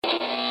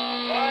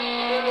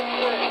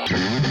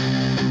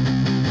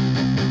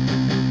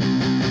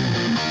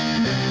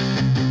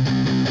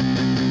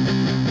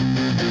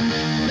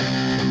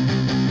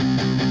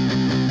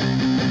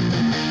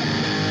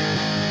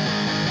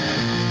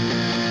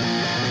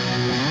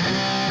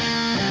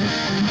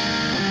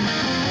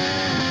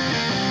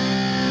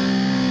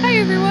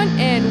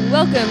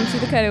Welcome to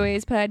the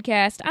Cutaways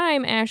podcast.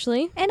 I'm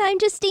Ashley. And I'm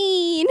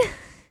Justine.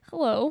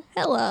 Hello.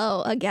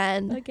 Hello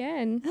again.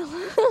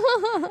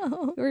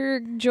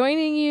 We're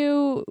joining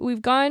you.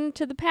 We've gone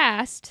to the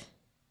past,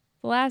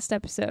 the last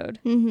episode,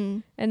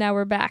 and now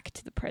we're back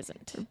to the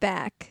present. We're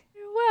back.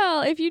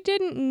 Well, if you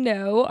didn't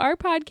know, our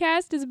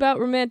podcast is about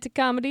romantic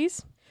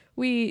comedies.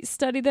 We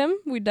study them,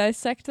 we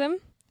dissect them,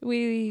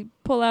 we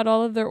pull out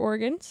all of their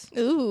organs.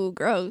 Ooh,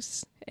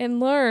 gross. And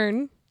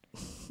learn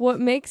what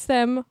makes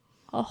them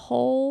a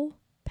whole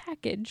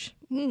package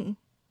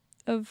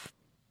of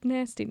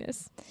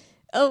nastiness.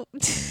 Oh,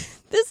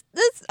 this,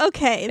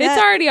 okay. It's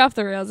already off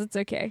the rails. It's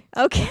okay.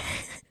 Okay.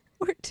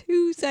 We're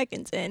 2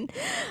 seconds in.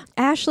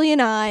 Ashley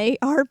and I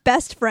are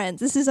best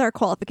friends. This is our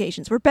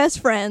qualifications. We're best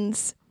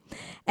friends,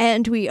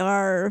 and we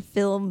are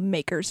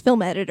filmmakers,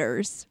 film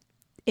editors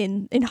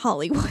in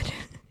Hollywood.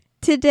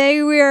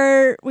 Today we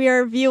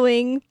are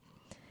viewing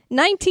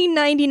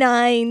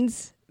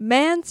 1999's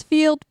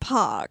Mansfield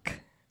Park.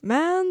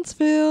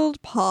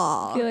 Mansfield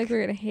Park. I feel like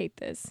we're going to hate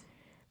this.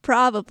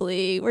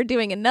 Probably. We're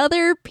doing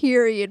another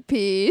period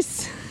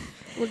piece.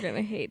 We're going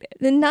to hate it.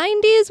 The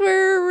 90s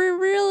were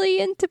really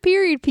into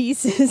period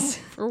pieces.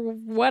 For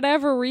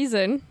whatever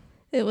reason.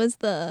 It was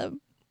the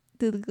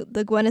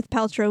Gwyneth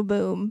Paltrow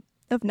boom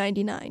of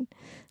 99.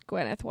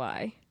 Gwyneth,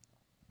 why?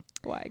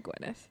 Why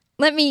Gwyneth?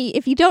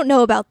 If you don't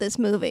know about this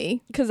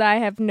movie. Because I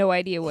have no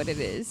idea what it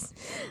is.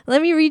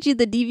 Let me read you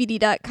the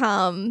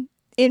DVD.com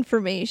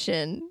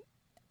information.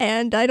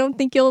 And I don't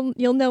think you'll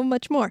know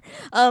much more.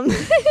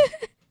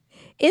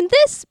 In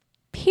this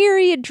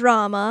period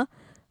drama,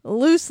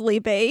 loosely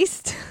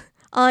based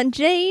on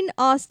Jane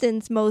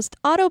Austen's most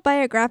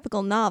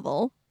autobiographical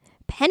novel,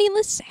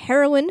 penniless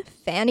heroine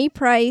Fanny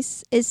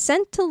Price is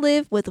sent to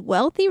live with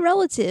wealthy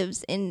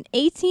relatives in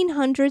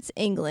 1800s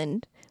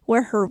England,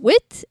 where her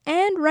wit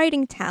and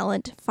writing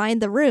talent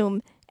find the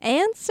room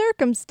and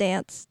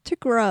circumstance to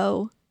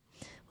grow.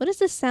 What does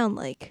this sound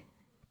like?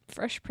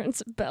 Fresh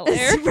Prince of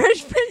Bel-Air.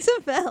 Fresh Prince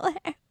of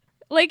Bel-Air.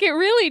 Like it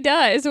really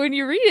does when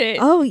you read it.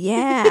 Oh,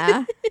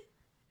 yeah.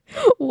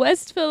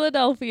 West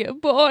Philadelphia,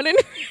 born and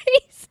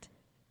raised.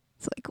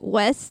 It's like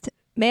West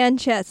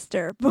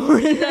Manchester,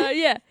 born and raised.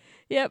 Yeah.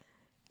 Yep.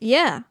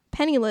 Yeah.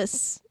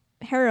 Penniless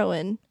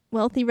heroine,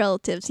 wealthy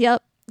relatives.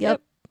 Yep.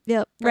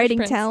 Writing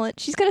Prince. talent.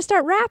 She's going to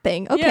start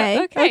rapping. Okay.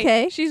 Yeah,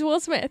 okay. She's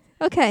Will Smith.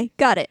 Okay.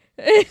 Got it.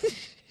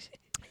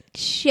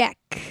 Check.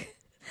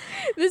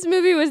 This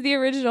movie was the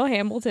original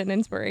Hamilton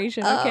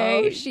inspiration,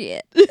 okay? Oh,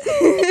 shit.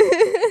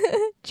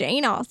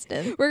 Jane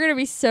Austen. We're going to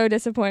be so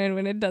disappointed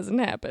when it doesn't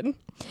happen.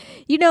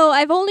 You know,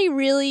 I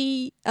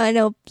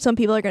know some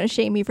people are going to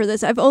shame me for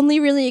this. I've only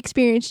really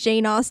experienced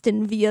Jane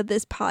Austen via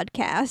this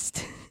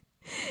podcast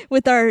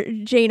with our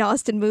Jane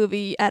Austen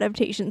movie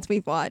adaptations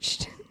we've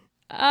watched.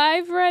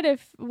 I've read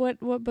what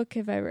book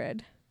have I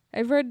read?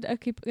 I've read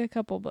a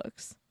couple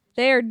books.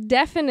 They are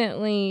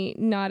definitely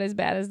not as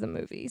bad as the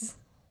movies.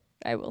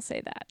 I will say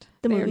that.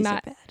 The movies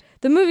are bad.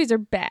 The movies are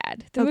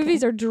bad. The Okay.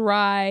 movies are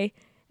dry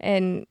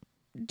and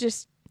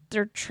just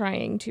they're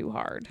trying too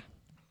hard.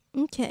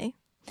 Okay.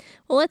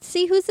 Well, let's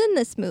see who's in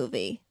this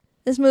movie.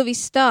 This movie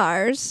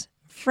stars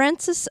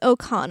Frances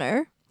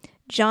O'Connor,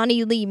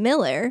 Johnny Lee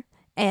Miller,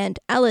 and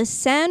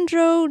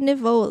Alessandro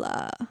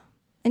Nivola.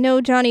 I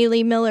know Johnny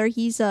Lee Miller,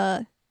 he's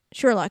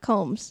Sherlock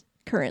Holmes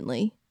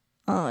currently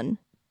on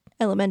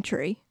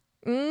Elementary.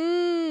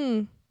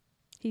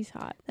 He's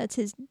hot. That's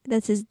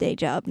his day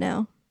job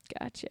now.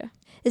 Gotcha.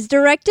 It's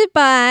directed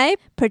by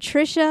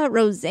Patricia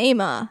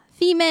Rozema,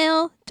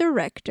 female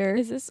director.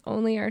 Is this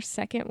only our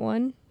second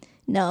one?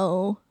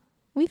 No.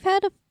 We've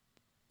had a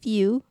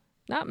few.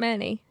 Not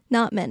many.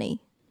 Not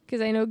many. Because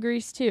I know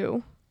Grease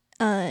 2.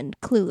 And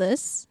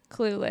Clueless.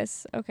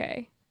 Clueless.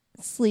 Okay.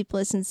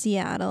 Sleepless in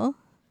Seattle.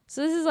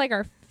 So this is like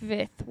our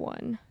fifth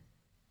one.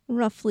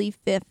 Roughly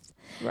fifth.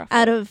 Roughly.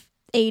 Out of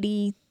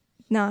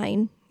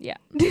 89. Yeah.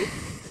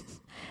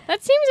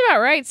 That seems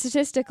about right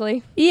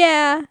statistically.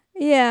 Yeah.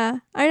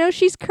 I know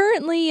she's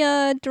currently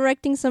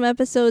directing some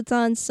episodes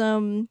on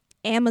some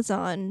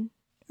Amazon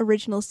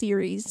original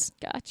series.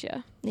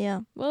 Gotcha.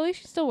 Yeah. Well, at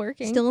least she's still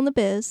working. Still in the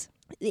biz.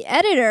 The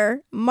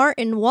editor,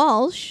 Martin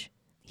Walsh,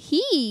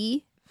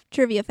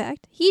 trivia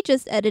fact, he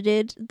just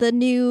edited the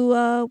new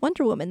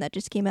Wonder Woman that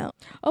just came out.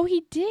 Oh,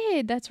 he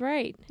did. That's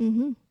right.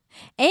 Mm-hmm.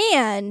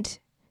 And,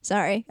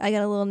 sorry, I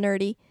got a little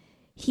nerdy.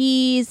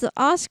 He's the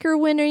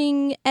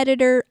Oscar-winning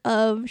editor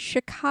of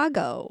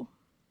Chicago.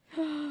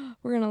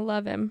 We're going to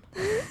love him.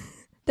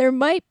 There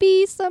might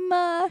be some...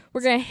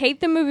 we're going to hate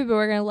the movie, but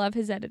we're going to love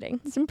his editing.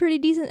 Some pretty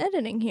decent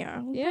editing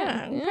here.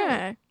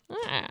 Yeah.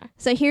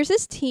 So here's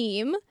his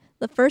team.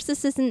 The first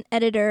assistant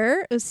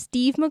editor was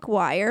Steve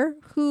McGuire,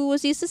 who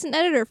was the assistant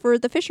editor for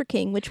The Fisher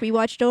King, which we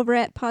watched over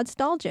at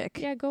Podstalgic.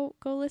 Yeah, go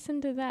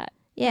listen to that.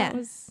 Yeah.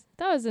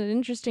 That was an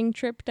interesting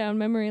trip down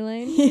memory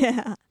lane.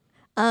 Yeah.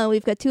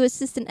 We've got two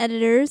assistant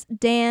editors,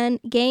 Dan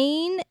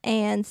Gain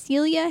and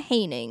Celia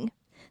Haining.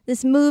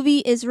 This movie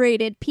is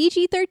rated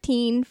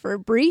PG-13 for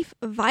brief,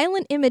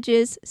 violent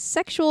images,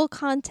 sexual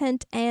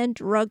content, and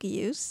drug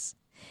use.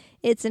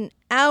 It's an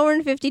hour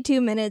and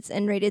 52 minutes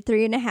and rated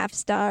 3.5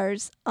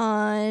 stars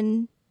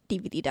on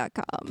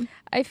DVD.com.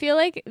 I feel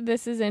like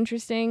this is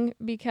interesting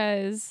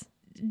because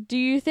do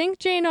you think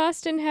Jane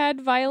Austen had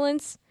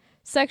violence,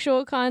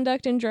 sexual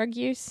conduct, and drug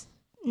use?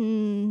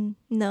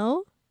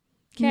 No.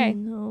 Okay.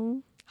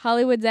 No.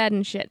 Hollywood's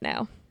adding shit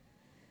now.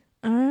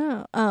 I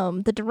don't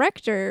know. The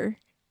director,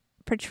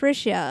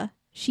 Patricia,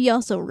 she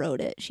also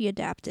wrote it. She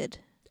adapted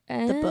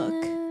the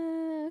book.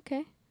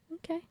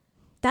 Okay.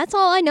 That's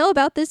all I know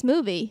about this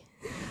movie.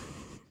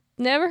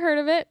 Never heard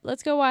of it.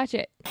 Let's go watch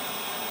it.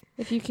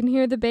 If you can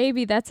hear the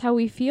baby, that's how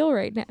we feel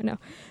right now. No.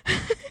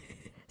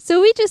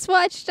 So we just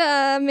watched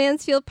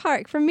Mansfield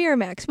Park from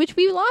Miramax, which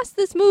we lost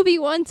this movie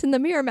once in the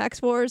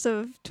Miramax Wars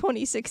of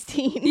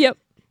 2016. Yep.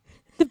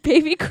 The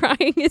baby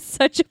crying is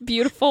such a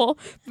beautiful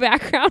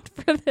background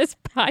for this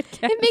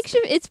podcast. It makes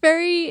you,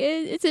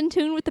 it's in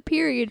tune with the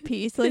period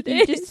piece. Like It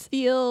you is. just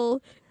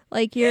feel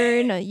like you're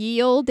in a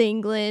ye old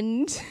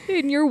England.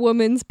 In your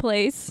woman's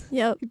place,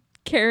 Yep.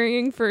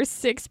 caring for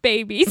 6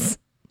 babies.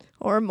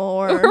 Or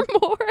more. Or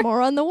more.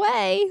 More on the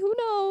way. Who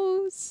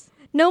knows?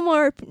 No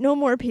more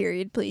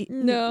period, please.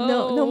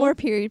 No more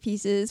period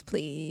pieces,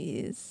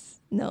 please.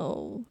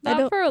 No.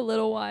 Not for a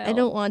little while. I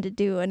don't want to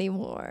do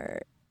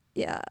anymore.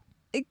 Yeah.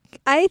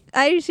 I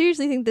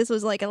seriously think this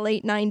was like a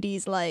late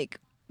 90s like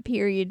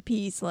period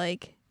piece,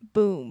 like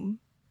boom.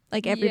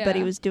 Like everybody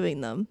Yeah. was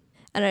doing them.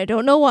 And I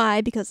don't know why,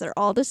 because they're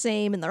all the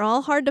same and they're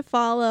all hard to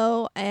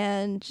follow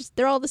and just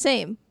they're all the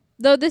same.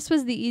 Though this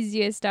was the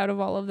easiest out of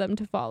all of them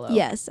to follow.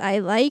 Yes, I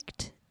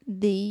liked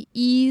the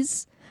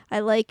ease. I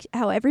liked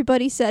how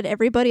everybody said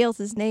everybody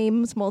else's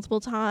names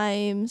multiple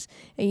times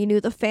and you knew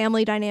the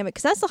family dynamic.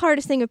 Because that's the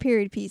hardest thing with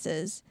period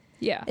pieces.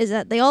 Yeah. Is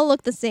that they all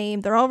look the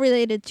same. They're all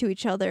related to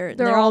each other.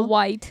 They're all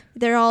white.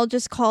 They're all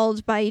just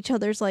called by each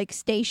other's like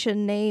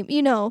station name,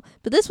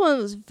 But this one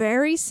was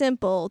very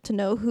simple to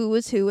know who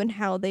was who and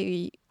how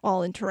they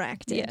all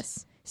interacted.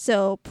 Yes.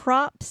 So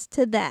props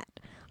to that.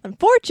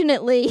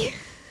 Unfortunately,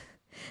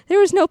 there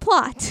was no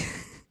plot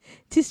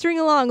to string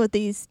along with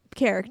these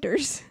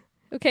characters.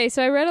 Okay,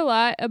 so I read a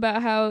lot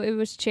about how it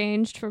was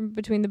changed from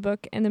between the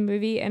book and the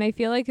movie, and I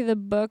feel like the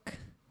book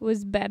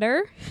was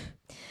better.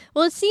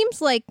 Well, it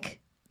seems like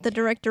the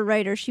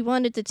director-writer, she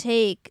wanted to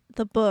take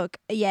the book,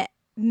 yet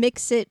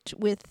mix it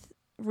with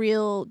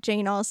real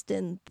Jane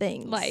Austen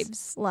things.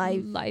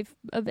 Live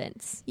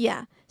events.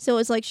 Yeah. So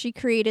it's like she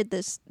created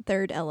this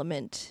third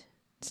element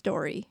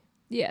story.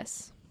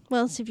 Yes. What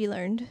else have you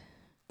learned?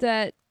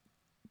 That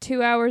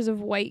 2 hours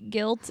of white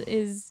guilt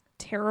is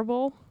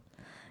terrible.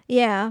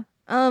 Yeah.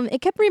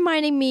 It kept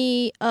reminding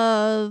me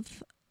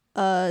of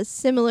a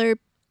similar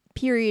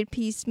period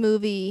piece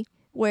movie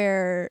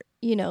where,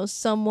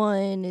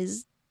 someone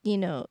is,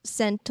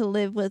 sent to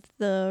live with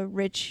the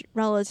rich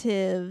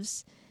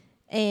relatives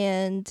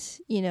and,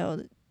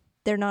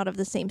 they're not of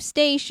the same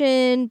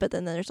station, but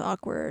then there's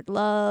awkward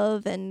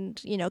love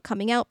and,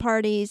 coming out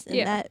parties.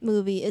 And that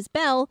movie is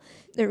Belle.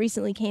 That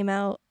recently came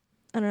out,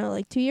 I don't know,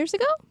 like 2 years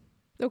ago?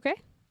 Okay.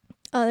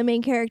 The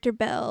main character,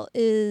 Belle,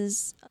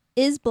 is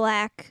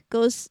black,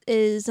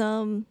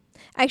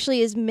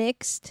 actually is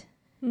mixed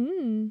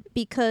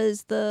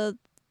because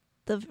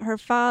her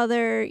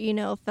father,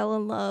 fell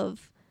in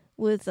love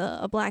with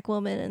a black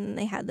woman and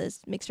they had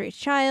this mixed race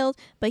child,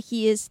 but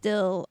he is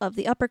still of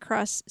the upper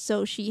crust,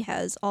 so she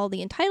has all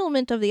the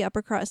entitlement of the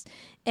upper crust,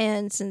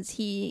 and since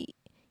he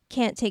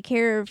can't take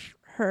care of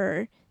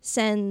her,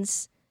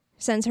 sends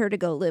her to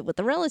go live with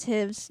the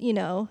relatives,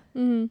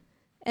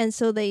 and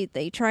so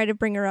they try to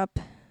bring her up.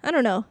 I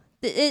don't know.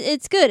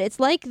 It's good. It's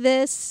like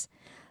this,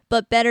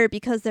 but better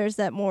because there's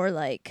that more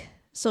like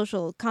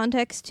social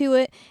context to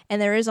it,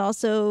 and there is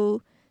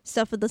also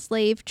stuff with the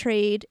slave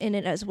trade in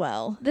it as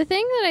well. The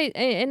thing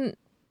that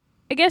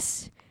I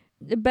guess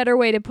a better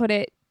way to put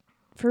it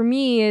for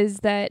me is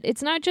that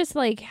it's not just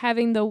like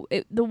having the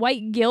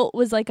white guilt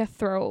was like a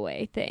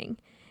throwaway thing.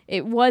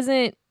 It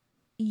wasn't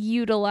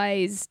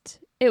utilized.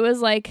 It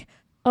was like,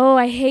 oh,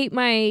 I hate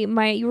my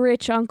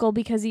rich uncle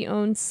because he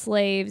owns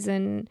slaves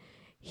and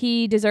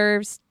he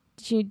deserves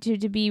to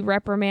be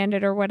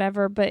reprimanded or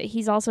whatever, but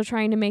he's also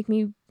trying to make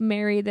me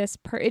marry this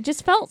It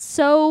just felt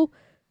so,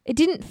 it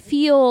didn't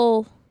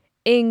feel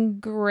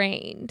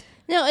ingrained.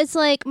 No, it's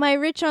like my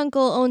rich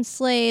uncle owns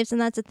slaves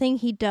and that's a thing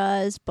he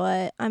does,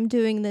 but I'm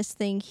doing this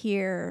thing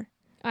here.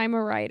 I'm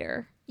a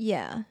writer.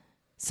 Yeah.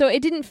 So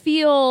it didn't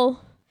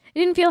feel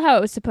how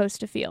it was supposed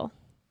to feel.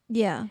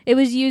 Yeah. It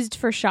was used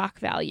for shock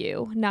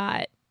value,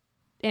 not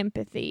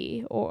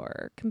empathy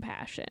or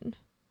compassion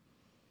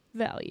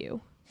value.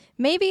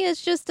 Maybe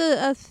it's just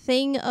a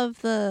thing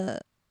of the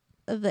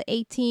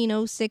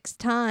 1806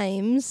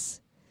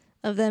 times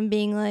of them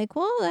being like,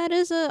 well, that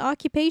is an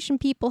occupation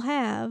people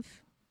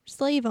have.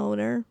 Slave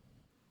owner.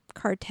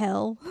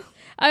 Cartel.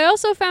 I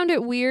also found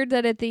it weird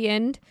that at the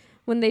end,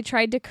 when they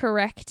tried to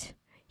correct,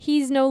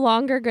 he's no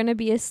longer going to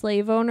be a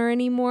slave owner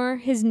anymore.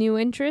 His new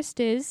interest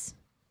is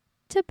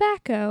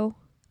tobacco.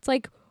 It's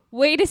like,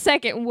 wait a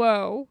second,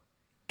 whoa,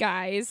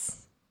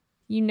 guys.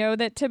 You know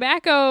that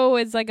tobacco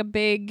is like a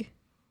big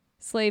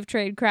slave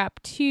trade crap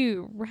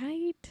too,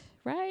 right?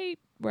 Right.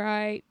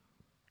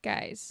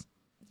 Guys.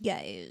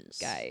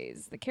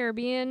 The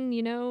Caribbean,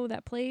 you know,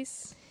 that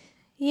place.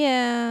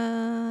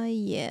 Yeah.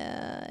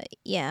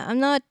 I'm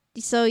not.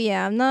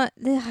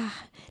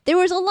 There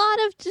was a lot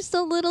of just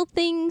a little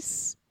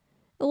things,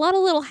 a lot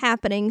of little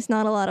happenings,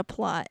 not a lot of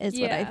plot, is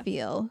what I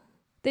feel.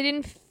 They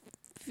didn't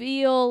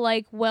feel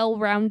like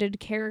well-rounded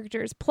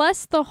characters.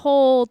 Plus, the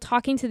whole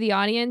talking to the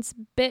audience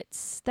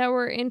bits that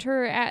were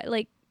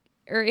interacting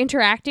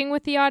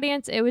with the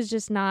audience, it was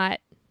just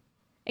not.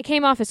 It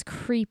came off as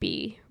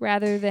creepy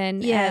rather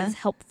than as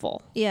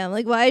helpful. Yeah,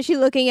 like, why is she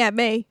looking at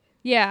me?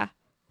 Yeah.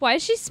 Why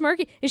is she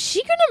smirking? Is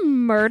she gonna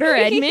murder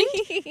Edmund?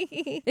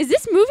 Is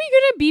this movie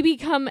gonna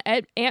become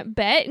Aunt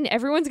Bet and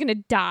everyone's gonna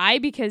die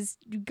because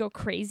you go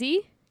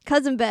crazy?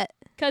 Cousin Bet.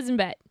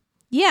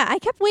 Yeah, I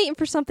kept waiting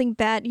for something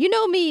bad. You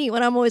know me,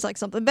 when I'm always like,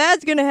 something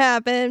bad's gonna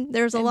happen.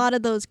 There's a lot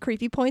of those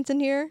creepy points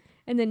in here.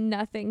 And then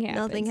nothing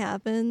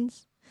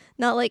happens.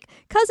 Not like,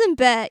 Cousin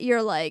Bet,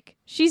 you're like,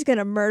 she's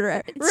gonna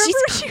murder.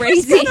 She's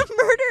crazy. She was gonna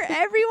murder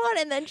everyone,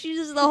 and then she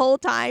just the whole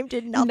time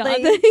did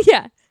nothing.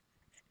 Yeah.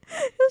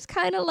 It was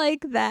kind of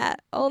like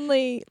that,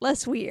 only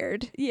less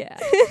weird. Yeah.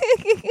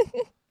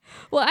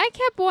 Well, I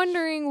kept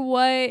wondering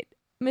what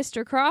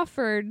Mr.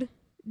 Crawford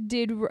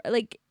did.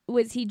 Like,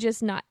 was he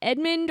just not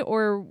Edmund,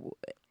 or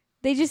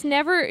they just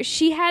never...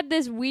 She had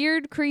this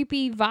weird,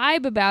 creepy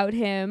vibe about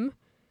him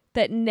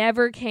that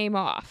never came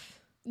off.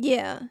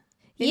 Yeah.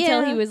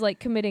 Until he was, like,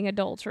 committing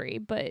adultery.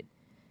 But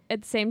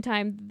at the same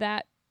time,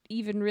 that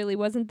even really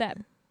wasn't that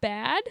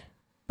bad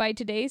by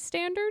today's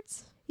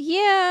standards.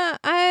 Yeah,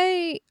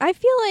 I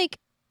feel like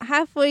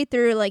halfway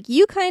through, like,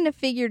 you kind of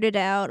figured it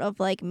out of,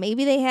 like,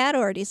 maybe they had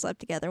already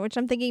slept together, which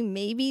I'm thinking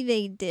maybe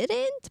they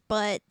didn't,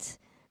 but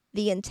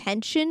the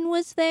intention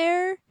was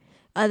there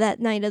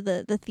that night of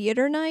the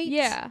theater night.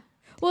 Yeah.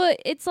 Well,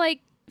 it's like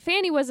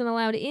Fanny wasn't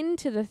allowed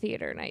into the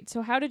theater night,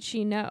 so how did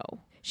she know?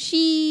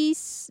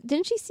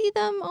 Didn't she see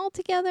them all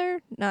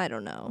together? No, I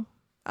don't know.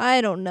 I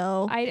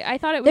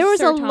thought it was there was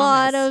Sir a Thomas.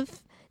 lot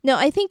of... No,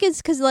 I think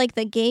it's because, like,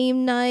 the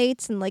game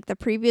nights and, like, the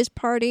previous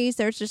parties,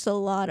 there's just a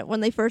lot of...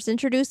 When they first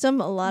introduced them,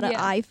 a lot of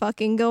eye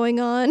fucking going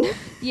on.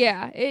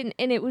 Yeah, and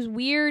it was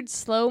weird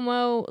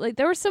slow-mo. Like,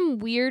 there were some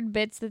weird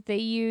bits that they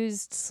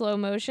used slow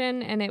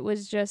motion, and it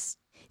was just...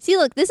 See,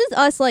 look, this is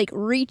us, like,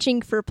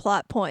 reaching for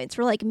plot points.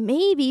 We're like,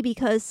 maybe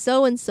because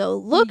so-and-so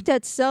looked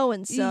at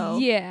so-and-so.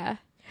 Yeah.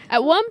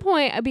 At one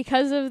point,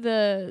 because of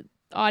the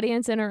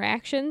audience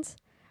interactions,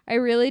 I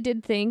really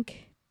did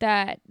think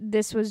that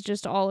this was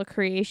just all a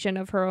creation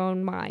of her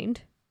own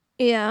mind.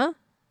 Yeah.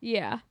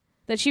 Yeah.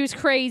 That she was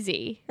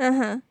crazy.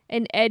 Uh-huh.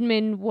 And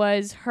Edmund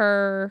was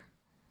her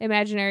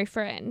imaginary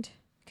friend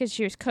because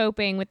she was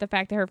coping with the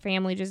fact that her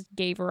family just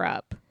gave her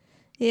up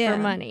for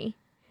money.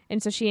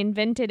 And so she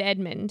invented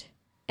Edmund.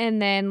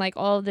 And then, like,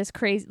 all of this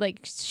crazy... Like,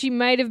 she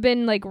might have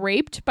been, like,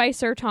 raped by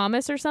Sir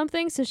Thomas or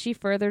something, so she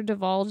further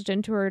divulged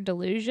into her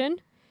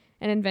delusion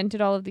and invented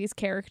all of these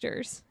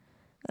characters.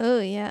 Oh,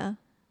 yeah.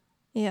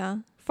 Yeah.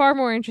 Far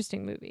more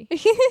interesting movie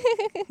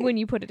when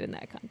you put it in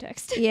that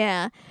context.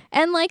 Yeah.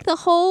 And, like, the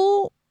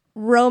whole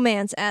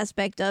romance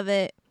aspect of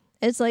it,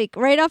 it's like,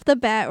 right off the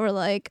bat, we're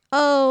like,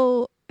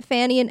 oh,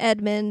 Fanny and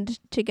Edmund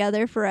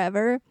together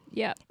forever.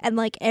 Yeah. And,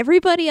 like,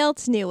 everybody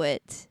else knew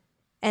it.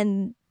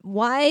 And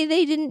why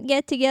they didn't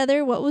get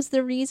together, what was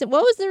the reason?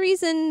 What was the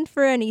reason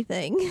for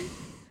anything?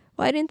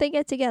 Why didn't they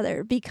get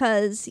together?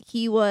 Because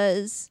he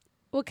was...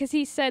 Well, because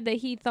he said that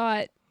he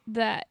thought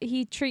that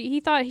he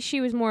thought she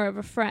was more of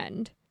a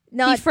friend.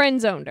 Not, he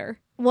friend-zoned her.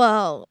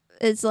 Well,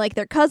 it's like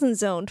they're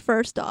cousin-zoned,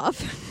 first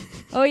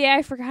off. Oh, yeah,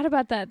 I forgot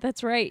about that.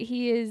 That's right.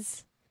 He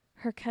is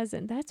her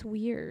cousin. That's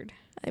weird.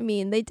 I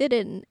mean, they did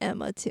it in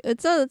Emma, too.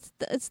 It's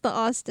the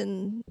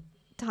Austen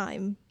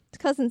time.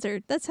 Cousins are...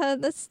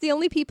 That's the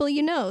only people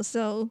you know,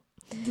 so...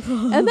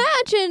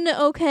 Imagine,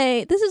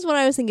 okay, this is what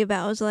I was thinking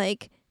about. I was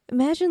like,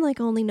 imagine,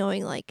 like, only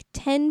knowing, like,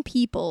 10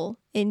 people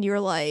in your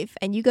life,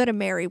 and you gotta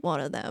marry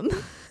one of them.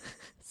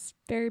 It's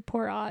very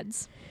poor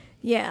odds.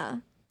 Yeah.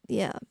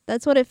 Yeah,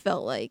 that's what it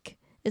felt like.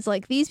 It's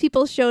like these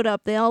people showed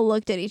up, they all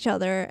looked at each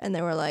other, and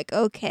they were like,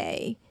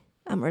 okay,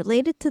 I'm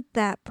related to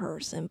that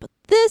person, but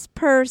this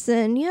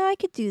person, yeah, I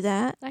could do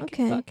that. I okay.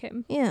 could fuck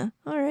him. Yeah,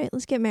 all right,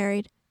 let's get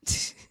married.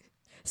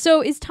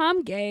 So is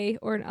Tom gay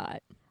or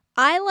not?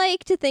 I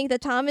like to think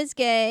that Tom is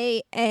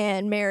gay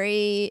and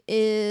Mary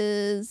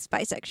is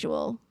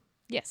bisexual.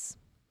 Yes.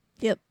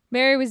 Yep.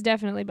 Mary was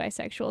definitely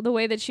bisexual. The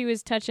way that she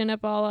was touching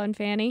up all on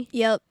Fanny.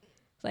 Yep.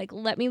 Like,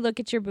 let me look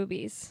at your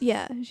boobies.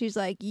 Yeah, she's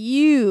like,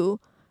 you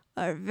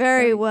are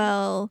very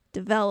well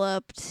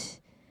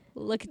developed.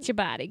 Look at your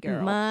body,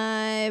 girl.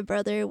 My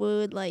brother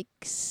would like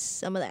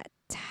some of that.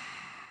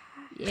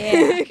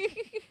 Yeah.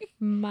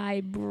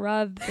 My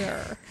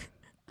brother.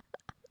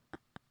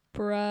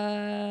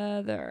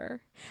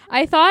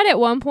 I thought at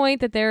one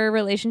point that their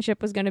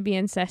relationship was going to be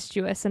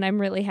incestuous, and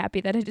I'm really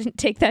happy that it didn't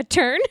take that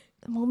turn.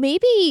 Well,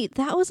 maybe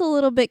that was a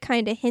little bit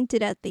kind of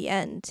hinted at the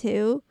end,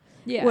 too.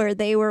 Yeah. Where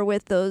they were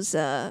with those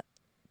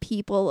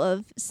people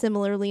of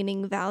similar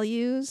leaning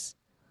values.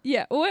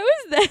 Yeah. What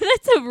was that?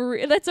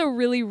 that's a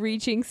really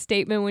reaching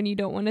statement when you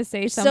don't want to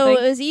say something.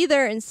 So it was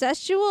either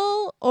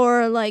incestual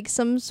or like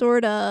some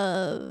sort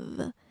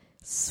of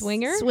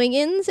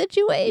swinging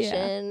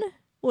situation,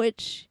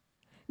 which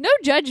no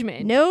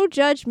judgment. No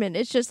judgment.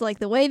 It's just like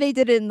the way they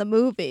did it in the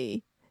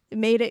movie. It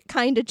made it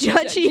kind of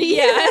judgy.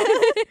 Yeah.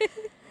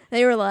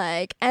 They were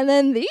like, and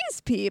then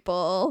these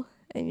people,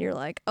 and you're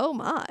like, oh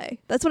my.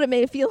 That's what it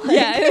made it feel like.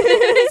 Yeah,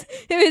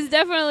 it was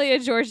definitely a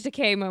George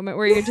Takei moment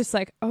where you're just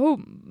like, oh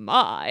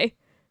my.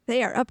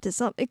 They are up to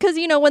something. Because,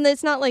 when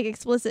it's not like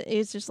explicit,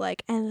 it's just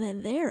like, and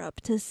then they're up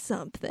to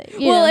something.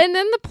 And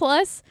then the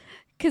plus,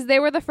 because they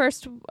were the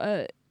first,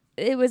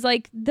 it was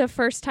like the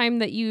first time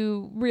that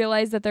you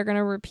realize that they're going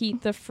to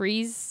repeat the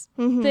freeze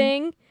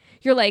thing.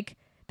 You're like,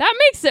 that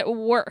makes it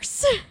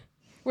worse.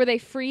 Where they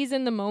freeze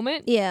in the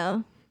moment.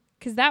 Yeah.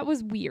 Because that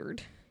was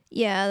weird.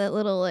 Yeah, that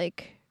little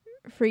like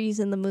freeze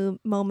in the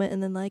moment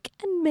and then like,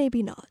 and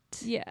maybe not.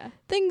 Yeah.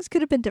 Things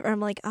could have been different. I'm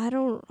like, I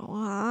don't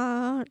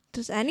know.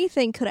 Just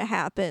anything could have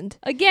happened.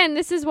 Again,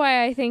 this is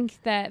why I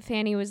think that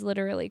Fanny was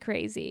literally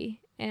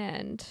crazy.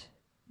 And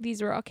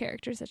these were all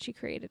characters that she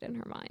created in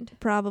her mind.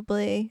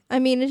 Probably. I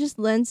mean, it just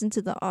lends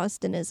into the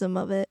Austinism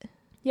of it.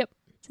 Yep.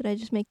 Did I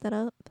just make that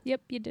up?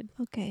 Yep, you did.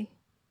 Okay.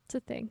 It's a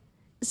thing.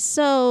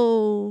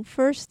 So,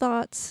 first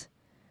thoughts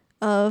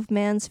of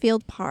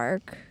Mansfield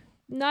Park.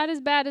 Not as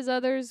bad as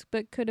others,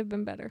 but could have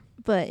been better.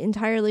 But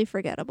entirely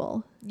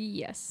forgettable.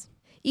 Yes.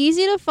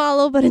 Easy to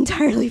follow, but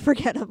entirely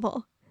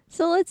forgettable.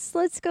 So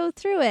let's go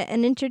through it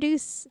and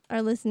introduce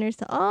our listeners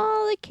to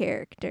all the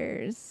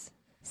characters.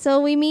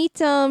 So we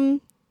meet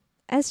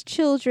as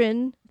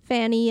children,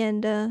 Fanny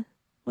and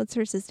what's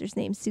her sister's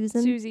name?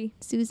 Susan? Susie.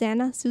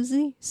 Susanna?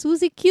 Susie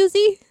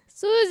Cusey?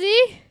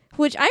 Susie!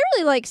 Which I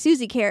really like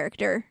Susie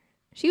character.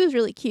 She was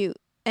really cute.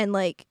 And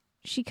like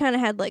she kind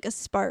of had like a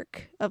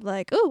spark of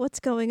like, oh, what's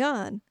going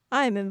on?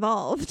 I'm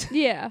involved.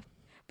 Yeah.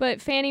 But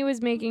Fanny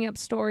was making up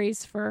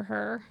stories for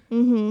her.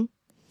 Mm-hmm.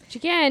 Which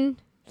again,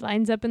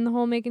 lines up in the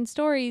whole making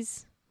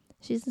stories.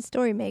 She's a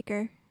story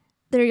maker.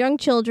 They're young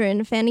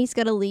children. Fanny's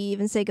got to leave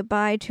and say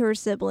goodbye to her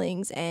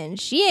siblings, and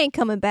she ain't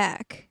coming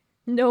back.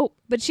 Nope.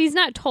 But she's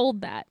not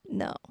told that.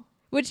 No.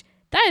 Which,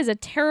 that is a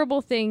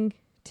terrible thing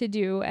to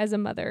do as a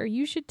mother.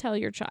 You should tell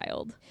your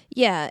child.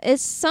 Yeah,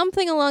 it's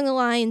something along the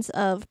lines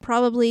of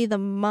probably the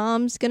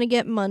mom's going to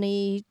get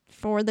money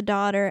for the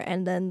daughter,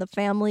 and then the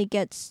family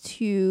gets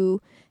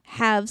to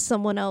have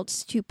someone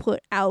else to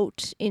put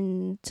out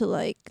into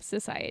like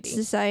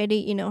society,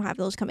 you know, have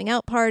those coming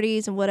out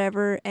parties and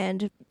whatever,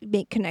 and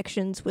make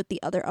connections with the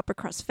other upper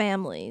crust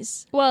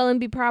families. Well, and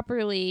be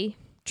properly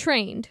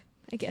trained,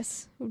 I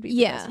guess would be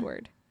the best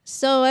word.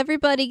 So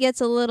everybody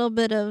gets a little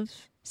bit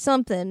of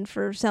something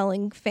for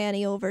selling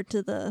Fanny over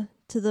to the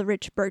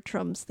rich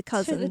Bertrams, the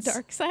cousins. To the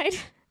dark side.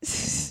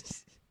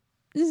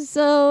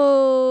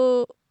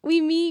 So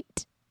we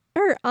meet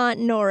her Aunt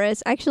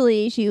Norris.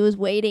 Actually, she was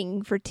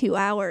waiting for 2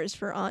 hours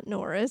for Aunt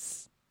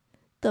Norris.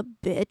 The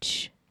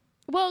bitch.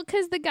 Well,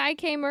 because the guy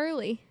came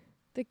early.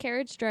 The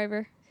carriage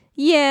driver.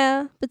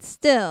 Yeah, but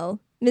still,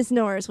 Miss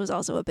Norris was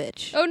also a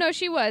bitch. Oh, no,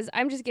 she was.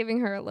 I'm just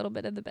giving her a little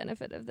bit of the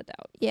benefit of the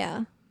doubt.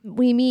 Yeah.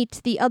 We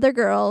meet the other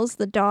girls,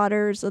 the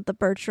daughters of the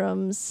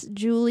Bertrams,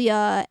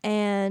 Julia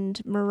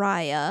and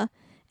Mariah.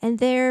 And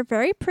they're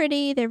very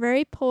pretty, they're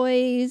very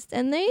poised,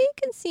 and they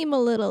can seem a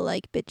little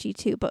like bitchy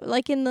too, but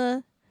like in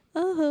the,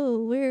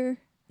 we're...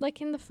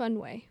 Like in the fun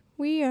way.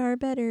 We are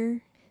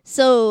better.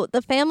 So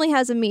the family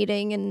has a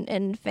meeting,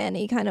 and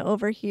Fanny kind of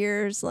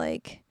overhears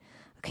like,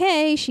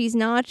 okay, she's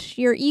not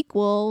your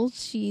equal.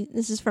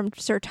 This is from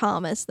Sir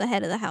Thomas, the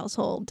head of the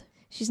household.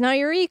 She's not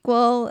your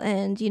equal,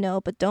 and,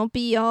 but don't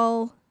be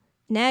all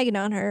nagging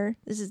on her.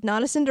 This is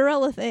not a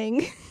Cinderella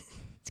thing.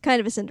 It's kind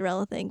of a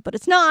Cinderella thing, but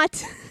it's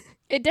not.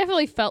 It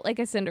definitely felt like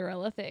a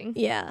Cinderella thing.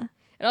 Yeah.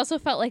 It also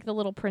felt like The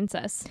Little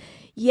Princess.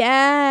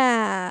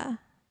 Yeah.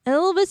 And a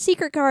little bit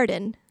Secret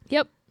Garden.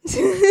 Yep.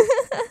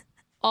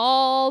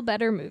 All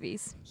better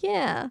movies.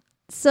 Yeah.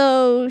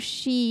 So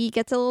she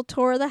gets a little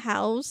tour of the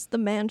house, the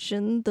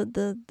mansion,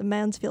 the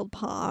Mansfield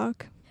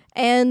Park.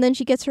 And then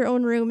she gets her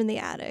own room in the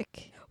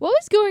attic. What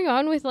was going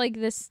on with like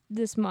this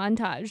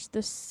montage?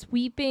 The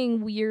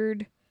sweeping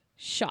weird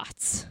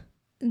shots.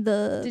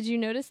 Did you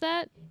notice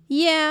that?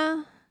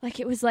 Yeah. Like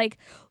it was like,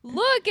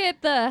 look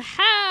at the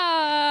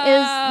house.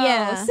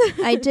 Yeah.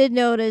 I did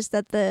notice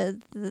that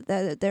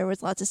that there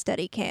was lots of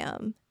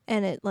Steadicam,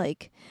 and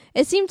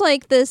it seemed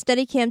like the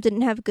Steadicam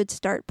didn't have good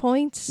start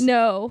points.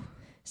 No.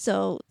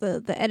 So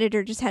the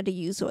editor just had to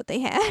use what they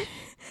had.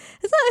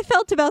 That's how I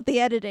felt about the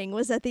editing,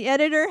 was that the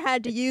editor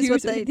had to use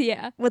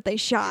what they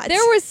shot.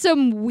 There was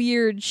some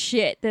weird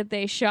shit that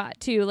they shot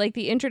too, like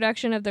the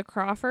introduction of the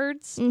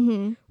Crawfords,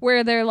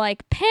 where they're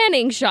like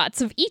panning shots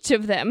of each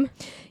of them.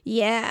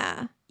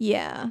 Yeah.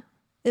 Yeah.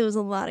 It was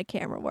a lot of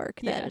camera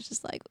work that was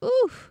just like,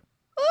 oof.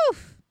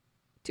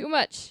 Too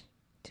much.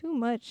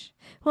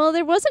 Well,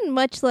 there wasn't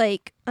much I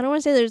don't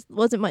want to say there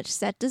wasn't much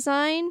set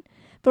design,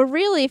 but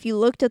really if you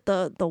looked at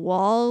the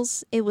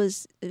walls, it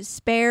was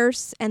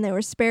sparse, and there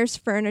was sparse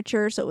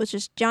furniture, so it was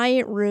just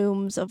giant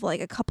rooms of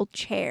like a couple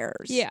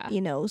chairs. Yeah.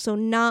 So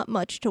not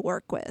much to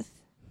work with.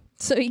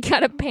 So you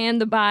gotta pan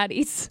the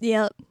bodies.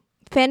 Yep.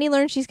 Fanny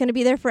learns she's going to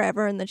be there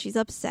forever, and then she's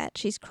upset.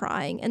 She's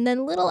crying. And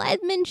then little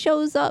Edmund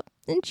shows up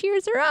and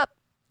cheers her up.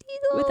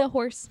 With a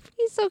horse.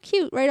 He's so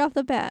cute right off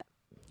the bat.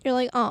 You're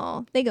like,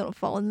 oh, they're going to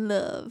fall in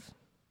love.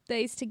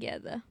 Days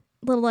together.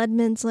 Little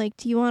Edmund's like,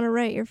 do you want to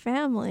write your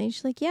family?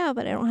 She's like, yeah,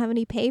 but I don't have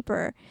any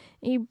paper.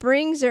 And he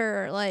brings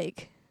her,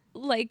 like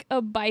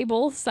a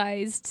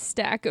Bible-sized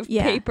stack of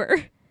Yeah.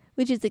 paper.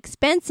 which is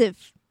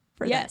expensive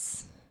for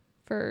Yes.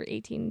 For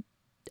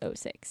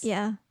 1806. that.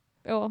 Yeah.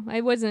 Oh, I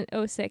wasn't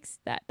 06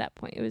 at that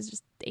point. It was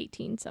just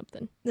 18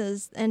 something.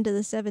 The end of the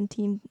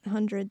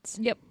 1700s.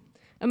 Yep.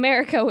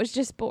 America was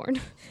just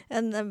born.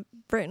 And then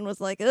Britain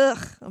was like,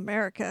 ugh,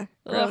 America.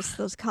 Gross. Ugh.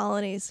 Those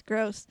colonies.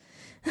 Gross.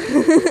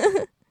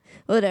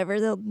 Whatever.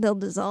 They'll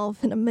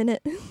dissolve in a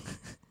minute.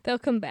 They'll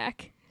come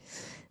back.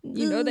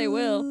 You know they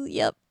will.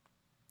 Yep.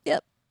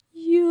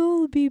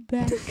 You'll be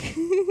back.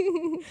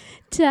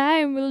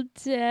 Time will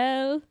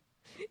tell.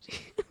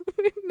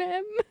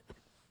 Remember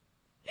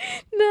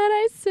that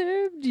I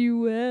served you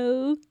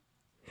well.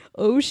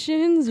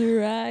 Oceans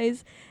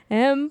rise,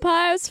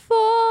 empires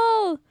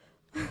fall.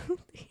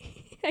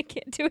 I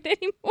can't do it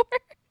anymore.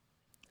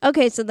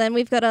 Okay, so then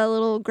we've got a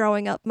little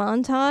growing up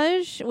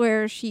montage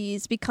where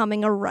she's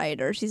becoming a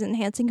writer. She's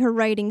enhancing her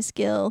writing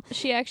skill.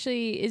 She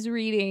actually is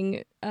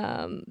reading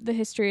The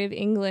History of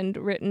England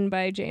written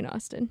by Jane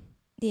Austen.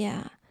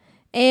 Yeah.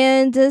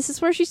 And this is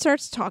where she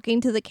starts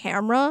talking to the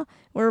camera.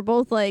 We're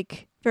both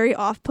like very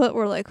off put.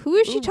 We're like, who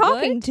is she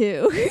talking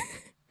to?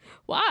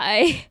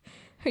 Why?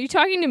 Are you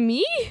talking to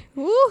me?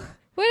 Ooh,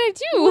 What did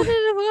I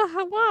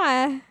do?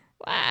 why?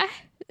 Why?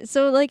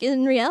 So like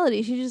in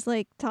reality, she's just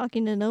like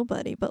talking to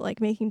nobody, but like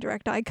making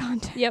direct eye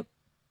contact. Yep.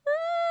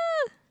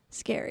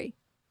 Scary.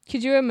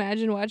 Could you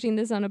imagine watching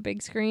this on a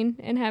big screen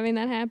and having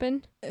that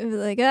happen? It was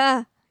like,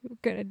 We're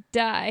gonna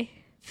die.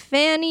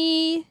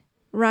 Fanny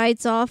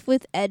rides off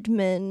with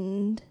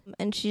Edmund,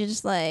 and she's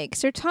just like,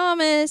 Sir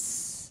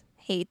Thomas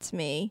hates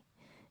me.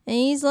 And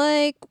he's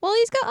like, well,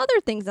 he's got other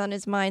things on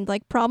his mind,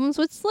 like problems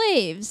with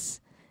slaves.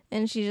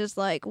 And she's just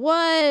like,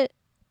 what?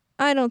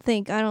 I don't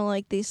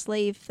like these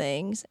slave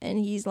things. And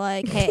he's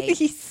like, hey.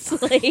 These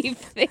slave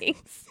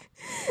things.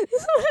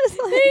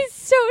 It's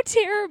so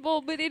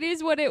terrible, but it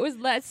is what it was.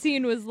 That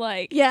scene was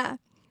like. Yeah.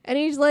 And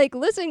he's like,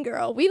 listen,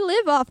 girl, we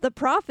live off the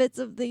profits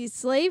of the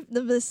slave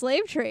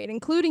trade,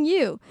 including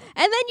you.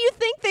 And then you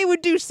think they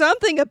would do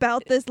something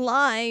about this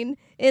line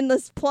in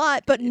this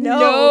plot, but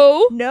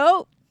no.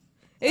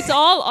 It's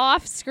all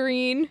off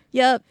screen.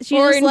 Yep. She's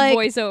Or just in like,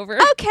 voiceover.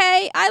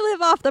 okay, I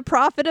live off the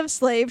profit of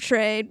slave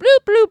trade.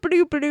 Bloop, bloop,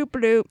 bloop, bloop,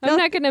 bloop. I'm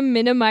not gonna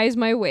minimize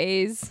my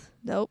ways.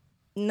 Nope.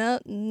 No,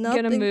 I'm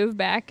nothing. gonna move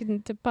back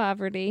into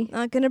poverty.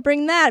 Not gonna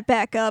bring that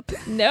back up.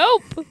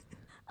 Nope.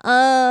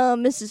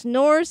 Mrs.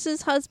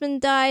 Norris's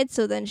husband died,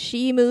 so then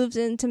she moves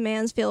into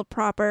Mansfield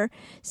proper.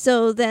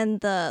 So then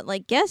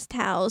the guest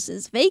house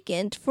is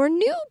vacant for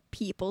new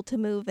people to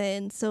move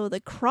in. So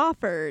the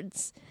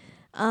Crawfords,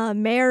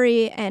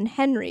 Mary and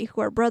Henry,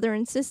 who are brother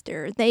and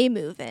sister, they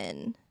move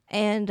in.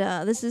 And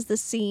this is the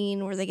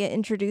scene where they get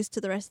introduced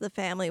to the rest of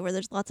the family, where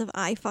there's lots of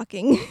eye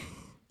fucking.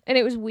 And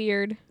it was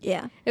weird.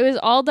 Yeah. It was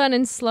all done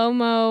in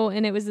slow-mo,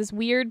 and it was this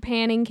weird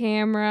panning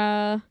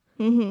camera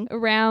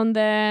around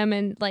them,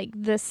 and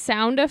the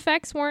sound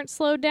effects weren't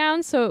slowed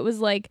down, so it was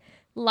like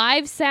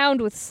live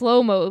sound with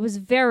slow-mo. It was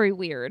very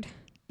weird.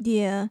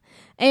 Yeah.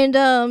 And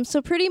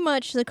so pretty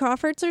much the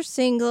Crawfords are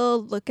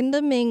single, looking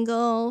to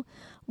mingle.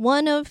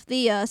 One of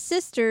the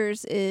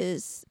sisters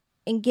is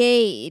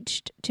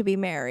engaged to be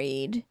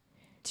married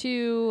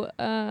To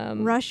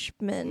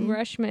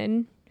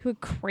Rushman. who had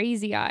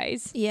crazy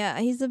eyes. Yeah,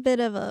 he's a bit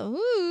of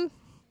a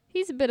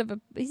He's a bit of a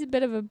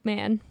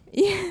man.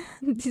 yeah,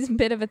 He's a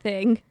bit of a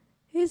thing.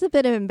 he's a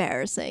bit of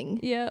embarrassing.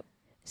 Yep.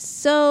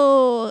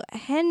 So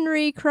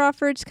Henry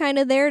Crawford's kind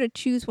of there to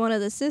choose one of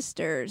the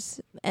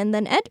sisters, and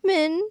then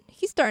Edmund,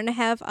 he's starting to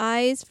have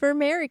eyes for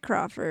Mary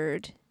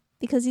Crawford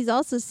because he's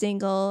also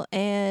single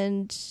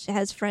and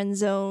has friend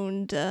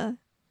zoned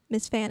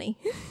Miss Fanny.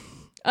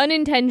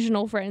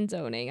 Unintentional friend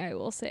zoning, I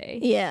will say.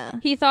 Yeah.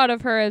 He thought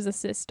of her as a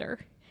sister.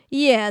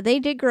 Yeah, they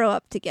did grow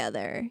up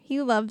together.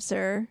 He loves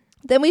her.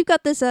 Then we've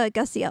got this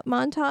Gussie Up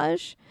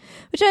montage,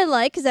 which I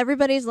like because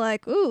everybody's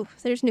like, ooh,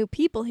 there's new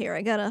people here.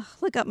 I gotta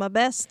look up my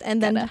best.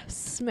 And then, Gotta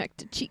smack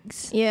the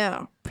cheeks.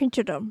 yeah, pinch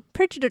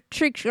the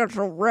cheeks got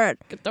so red.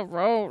 Get the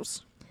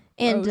rose.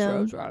 And,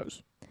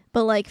 Rose.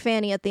 but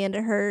Fanny at the end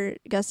of her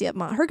Gussie Up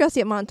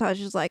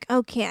montage is like,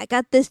 okay, I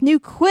got this new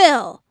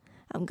quill.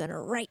 I'm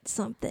gonna write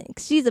something.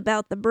 She's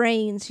about the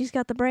brains. She's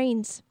got the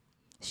brains.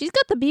 She's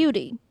got the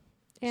beauty.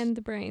 And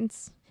the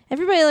brains.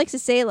 Everybody likes to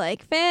say,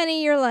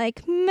 Fanny, you're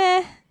like,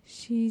 meh.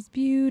 She's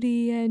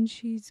beauty and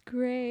she's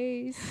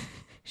grace.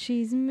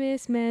 She's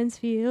Miss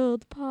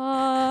Mansfield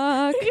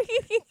Park.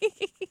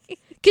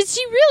 Because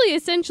she really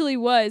essentially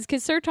was.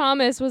 Because Sir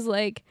Thomas was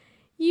like,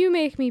 you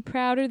make me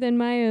prouder than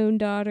my own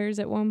daughters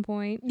at one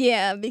point.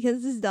 Yeah,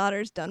 because his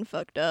daughter's done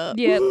fucked up.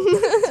 Yep.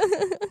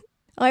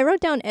 I wrote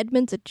down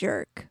Edmund's a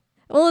jerk.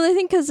 Well, I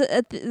think because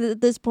at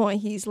this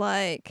point he's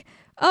like,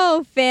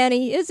 oh,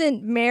 Fanny,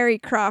 isn't Mary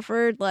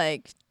Crawford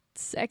like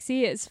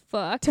Sexy as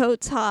fuck.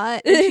 totes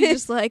hot? And she's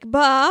just like,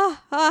 bah,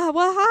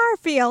 well, our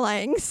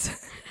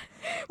feelings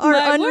are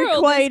My world is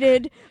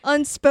unrequited,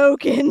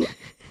 unspoken.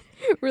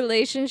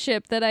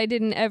 Relationship that I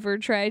didn't ever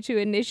try to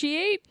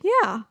initiate.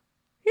 Yeah,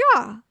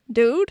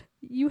 dude.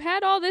 You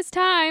had all this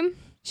time.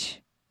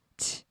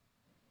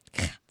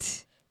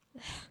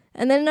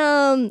 And then,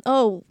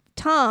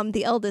 Tom,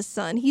 the eldest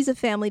son, he's a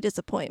family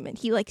disappointment.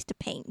 He likes to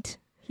paint.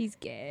 He's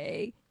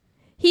gay.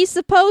 He's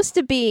supposed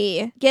to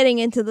be getting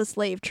into the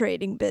slave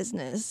trading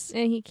business.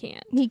 And he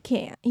can't. He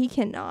can't. He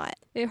cannot.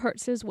 It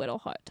hurts his little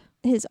heart.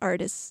 His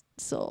artist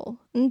soul.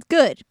 And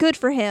good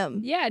for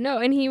him. Yeah, no,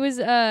 and he was,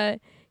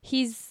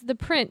 he's the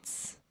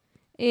prince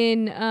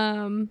in,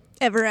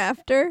 Ever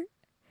After?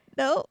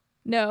 No.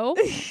 no,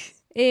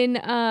 in,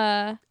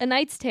 A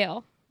Knight's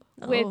Tale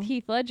with Oh.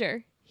 Heath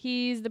Ledger.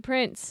 He's the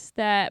prince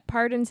that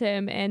pardons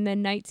him and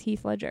then knights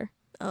Heath Ledger.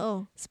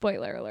 Oh.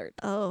 Spoiler alert.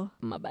 Oh.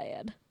 My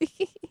bad.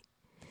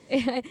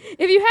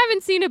 If you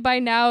haven't seen it by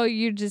now,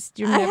 you're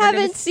I never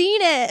haven't seen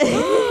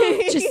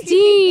it.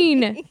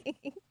 Justine,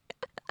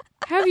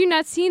 have you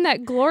not seen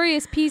that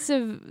glorious piece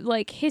of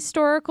like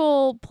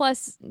historical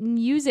plus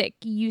music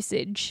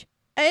usage?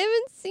 I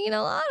haven't seen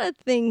a lot of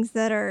things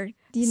that are,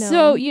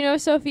 So you know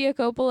Sofia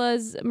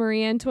Coppola's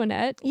Marie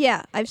Antoinette?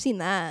 Yeah, I've seen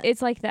that.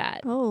 It's like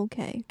that Oh,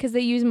 okay. because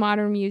they use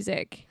modern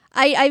music.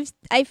 I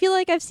feel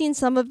like I've seen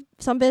some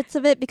bits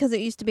of it because it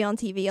used to be on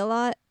TV a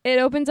lot. It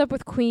opens up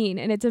with Queen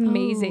and it's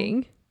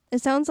amazing.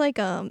 It sounds like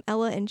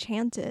Ella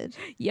Enchanted.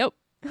 Yep.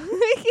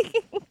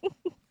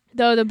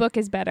 Though the book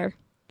is better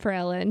for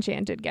Ella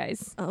Enchanted,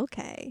 guys.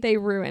 Okay. They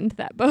ruined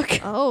that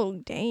book.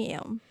 Oh,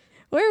 damn.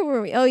 Where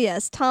were we? Oh,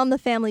 yes. Tom, the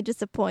family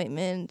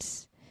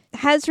disappointment,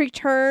 has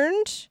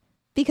returned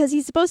because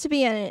he's supposed to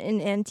be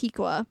in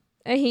Antigua.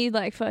 And he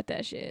like, fuck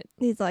that shit.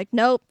 He's like,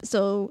 nope.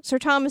 So Sir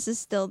Thomas is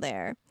still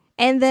there.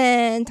 And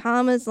then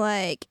Tom is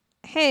like,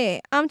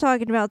 hey, I'm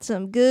talking about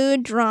some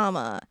good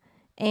drama.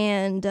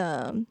 And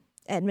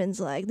Edmund's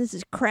like, this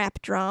is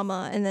crap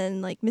drama. And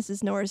then like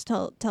Mrs. Norris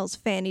tells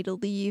Fanny to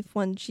leave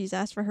when she's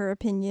asked for her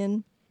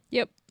opinion.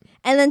 Yep.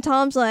 And then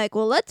Tom's like,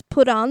 well, let's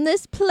put on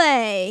this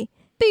play.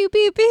 Beep,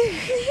 beep, beep.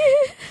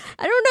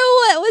 I don't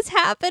know what was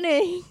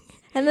happening.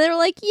 And they were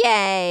like,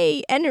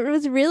 yay. And it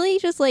was really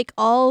just like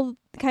all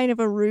kind of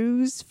a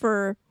ruse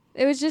for...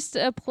 It was just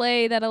a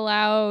play that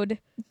allowed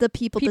the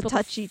people to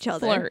touch each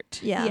other. Flirt.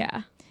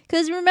 Yeah.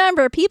 Because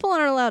remember, people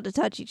aren't allowed to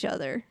touch each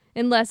other.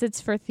 Unless it's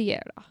for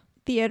theater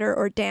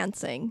Or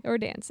dancing.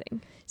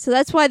 So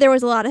that's why there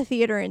was a lot of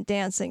theater and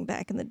dancing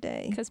back in the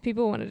day. Because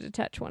people wanted to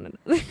touch one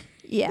another.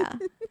 Yeah.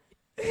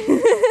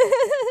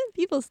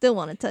 People still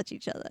want to touch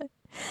each other.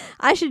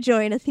 I should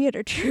join a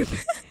theater troupe.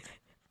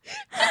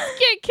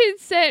 Get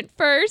consent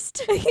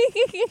first.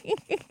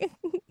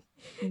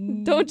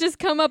 Don't just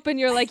come up and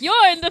you're like,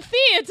 you're in the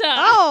theater.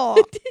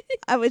 Oh,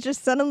 I was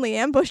just suddenly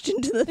ambushed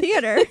into the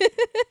theater.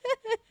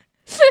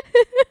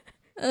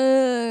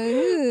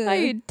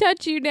 I can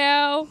touch you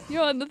now.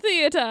 You're in the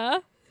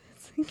theater.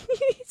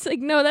 It's like,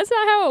 no, that's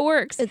not how it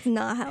works. It's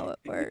not how it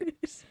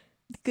works.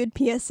 Good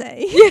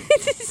PSA.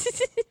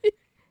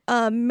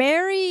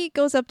 Mary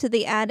goes up to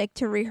the attic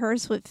to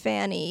rehearse with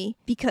Fanny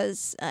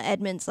because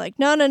Edmund's like,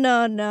 no,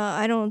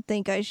 I don't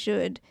think I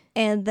should.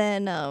 And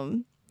then,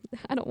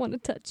 I don't want to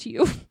touch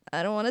you.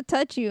 I don't want to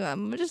touch you.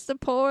 I'm just a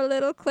poor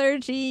little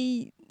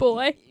clergy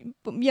Boy.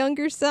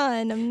 younger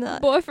son. I'm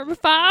not. Boy from a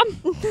farm.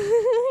 He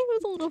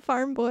was a little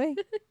farm boy.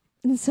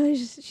 And so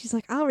she's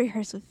like, I'll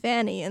rehearse with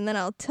Fanny and then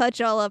I'll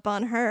touch all up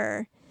on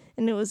her.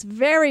 And it was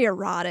very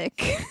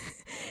erotic.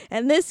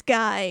 And this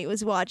guy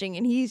was watching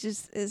and he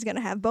just is going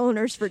to have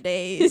boners for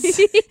days.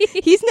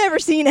 He's never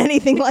seen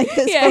anything like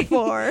this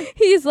before.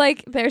 He's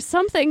like, there's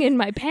something in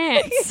my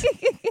pants.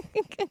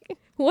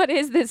 What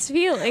is this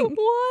feeling?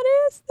 What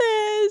is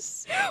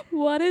this?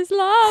 What is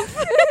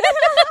love?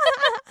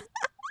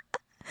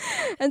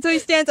 And so he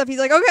stands up. He's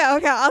like, okay,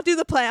 I'll do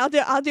the play. I'll do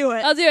it. I'll do it.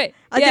 I'll do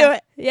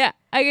it. Yeah,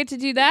 I get to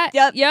do that?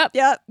 Yep.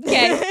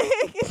 Okay.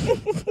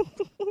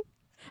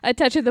 A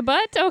touch of the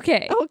butt?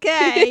 Okay.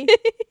 Okay.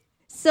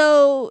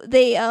 So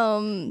they've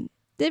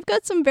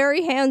got some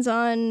very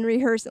hands-on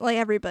rehearsal, like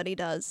everybody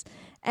does.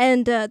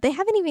 And they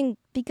haven't even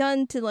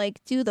begun to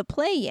like do the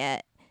play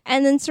yet.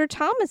 And then Sir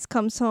Thomas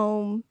comes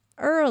home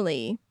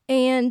early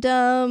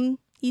and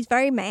he's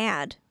very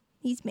mad.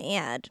 He's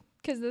mad.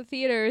 Because the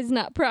theater is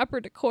not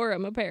proper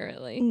decorum,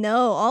 apparently.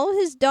 No, all of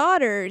his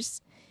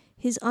daughters,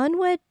 his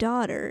unwed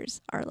daughters,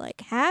 are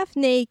like half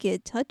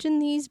naked touching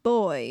these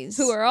boys.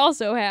 Who are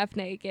also half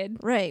naked.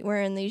 Right,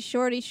 wearing these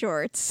shorty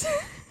shorts.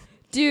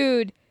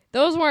 Dude,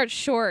 those weren't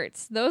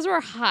shorts. Those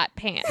were hot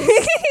pants.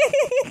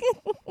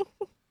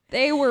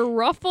 They were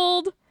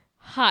ruffled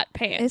hot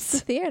pants. It's the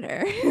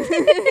theater.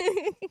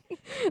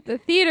 The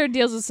theater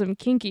deals with some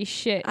kinky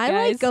shit, guys.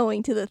 I like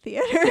going to the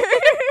theater.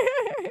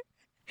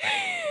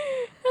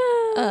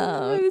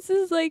 This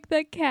is like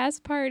that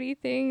cast party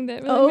thing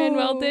that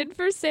Manuel did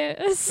for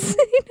SNL.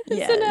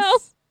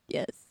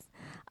 Yes.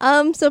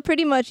 So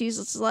pretty much he's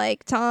just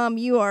like, Tom,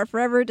 you are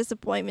forever a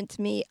disappointment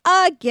to me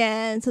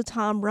again. So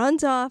Tom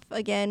runs off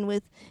again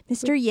with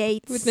Mr.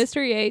 Yates. With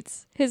Mr.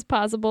 Yates, his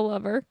possible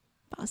lover.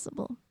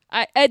 Possible.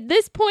 At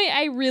this point,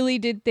 I really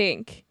did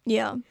think.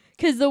 Yeah.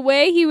 Because the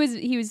way he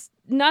was,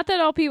 not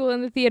that all people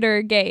in the theater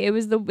are gay, it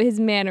was his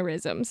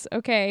mannerisms,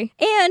 okay?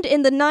 And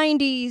in the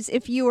 90s,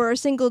 if you were a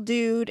single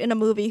dude in a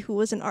movie who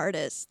was an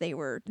artist, they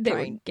were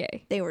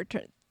gay.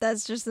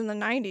 That's just in the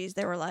 90s.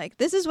 They were like,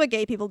 this is what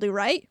gay people do,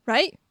 right?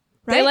 Right?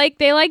 They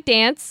like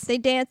dance. They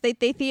dance, they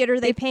theater,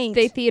 they paint.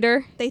 They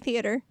theater.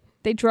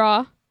 They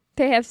draw.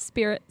 They have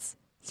spirits.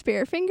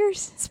 Spirit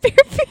fingers?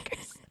 Spirit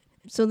fingers.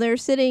 So they're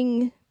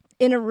sitting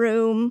in a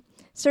room.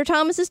 Sir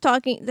Thomas is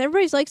talking.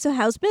 Everybody's like, so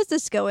how's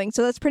business going?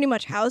 So that's pretty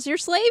much, how's your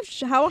slave?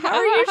 How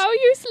are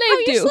your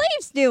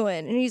slaves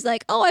doing? And he's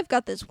like, oh, I've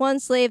got this one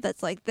slave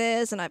that's like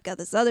this, and I've got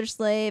this other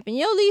slave. And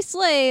these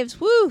slaves,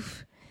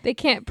 woof. They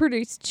can't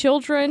produce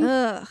children.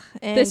 Ugh.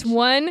 And this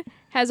one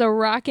has a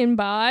rockin'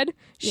 bod.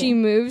 She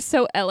moves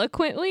so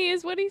eloquently,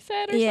 is what he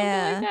said, or something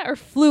like that, or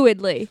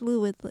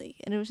fluidly.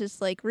 And it was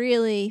just like,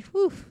 really,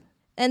 whew.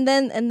 And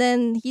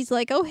then he's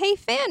like, oh, hey,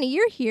 Fanny,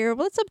 you're here.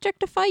 Well, let's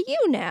objectify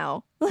you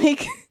now.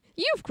 Like,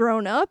 you've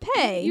grown up.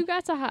 Hey, you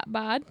got a hot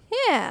bod.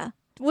 Yeah.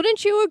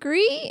 Wouldn't you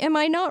agree? Am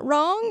I not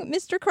wrong,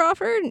 Mr.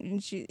 Crawford?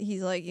 And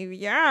he's like,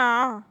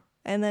 yeah.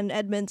 And then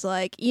Edmund's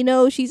like,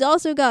 she's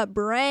also got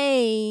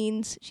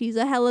brains. She's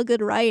a hella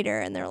good writer.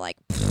 And they're like,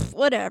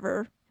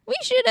 whatever. We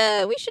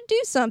should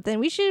do something.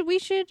 We should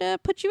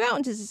put you out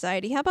into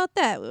society. How about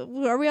that?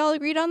 Are we all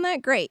agreed on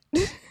that? Great.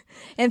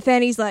 And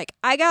Fanny's like,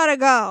 I gotta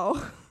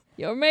go.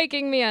 You're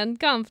making me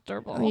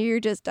uncomfortable. You're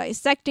just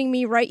dissecting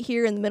me right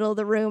here in the middle of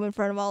the room in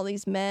front of all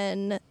these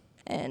men.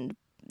 And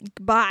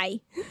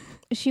bye.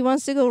 She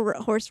wants to go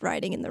horse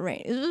riding in the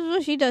rain. This is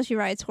what she does. She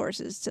rides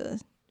horses to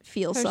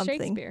feel something.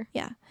 Shakespeare.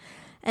 Yeah.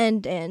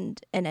 And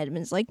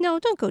Edmund's like, no,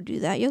 don't go do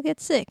that. You'll get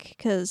sick,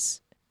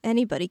 because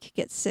anybody could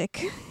get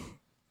sick.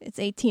 It's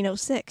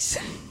 1806.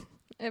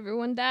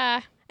 Everyone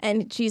die.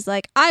 And she's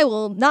like, I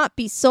will not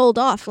be sold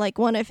off like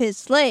one of his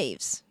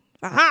slaves.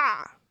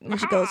 Aha! And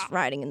she goes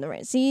riding in the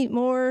rain. See,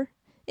 more.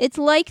 It's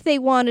like they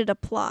wanted a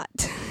plot.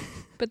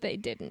 But they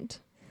didn't.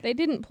 They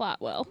didn't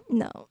plot well.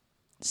 No.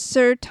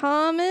 Sir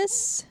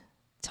Thomas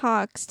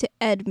talks to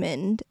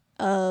Edmund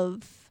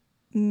of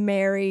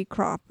Mary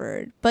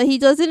Crawford, but he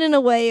does it in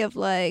a way of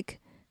like,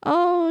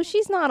 oh,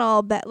 she's not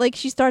all bad. Like,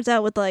 she starts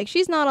out with like,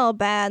 she's not all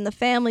bad and the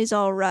family's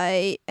all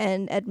right.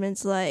 And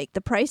Edmund's like,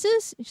 the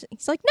prices?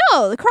 He's like,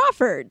 no, the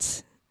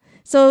Crawfords.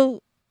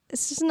 So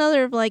it's just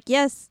another of like,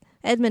 yes,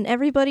 Edmund,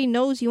 everybody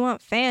knows you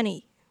want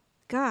Fanny.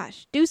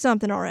 Gosh, do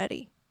something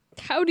already.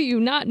 How do you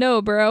not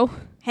know, bro?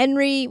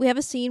 We have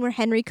a scene where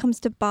Henry comes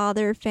to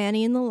bother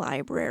Fanny in the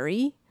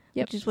library,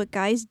 yep. Which is what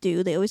guys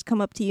do. They always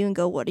come up to you and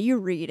go, what are you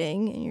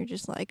reading? And you're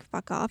just like,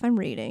 fuck off, I'm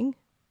reading.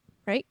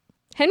 Right?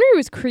 Henry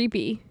was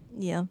creepy.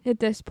 Yeah. At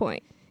this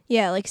point.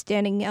 Yeah, like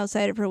standing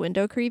outside of her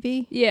window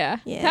creepy. Yeah.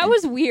 That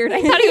was weird.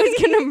 I thought he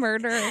was going to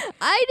murder her.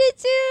 I did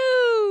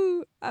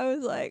too. I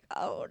was like,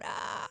 oh no.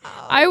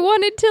 I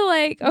wanted to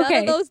like, okay.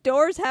 None of those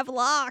doors have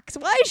locks.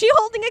 Why is she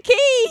holding a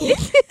key?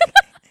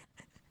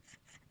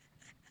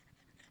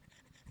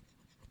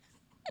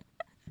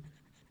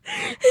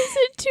 Is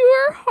it to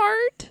her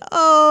heart?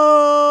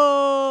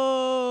 Oh,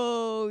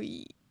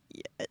 yes.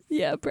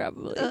 Yeah,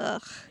 probably.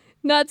 Ugh.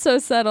 Not so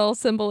subtle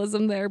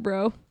symbolism there,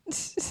 bro.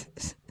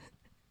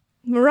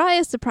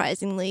 Mariah,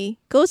 surprisingly,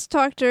 goes to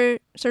talk to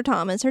Sir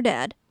Thomas, her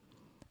dad,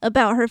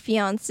 about her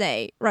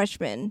fiancé,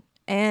 Rushman.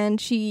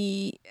 And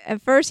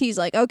at first he's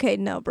like, okay,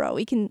 no, bro,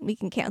 we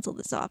can cancel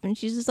this off. And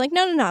she's just like,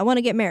 no, I want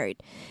to get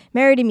married.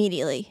 Married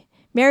immediately.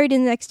 Married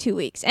in the next 2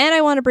 weeks. And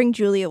I want to bring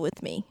Julia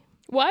with me.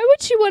 Why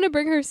would she want to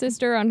bring her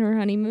sister on her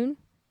honeymoon?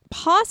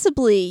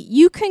 Possibly,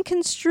 you can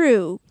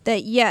construe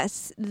that,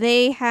 yes,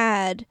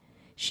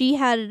 she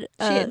had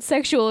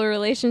sexual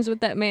relations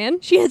with that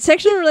man. She had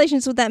sexual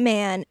relations with that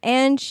man,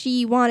 and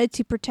she wanted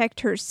to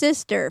protect her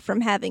sister from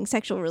having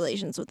sexual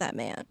relations with that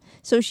man.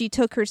 So she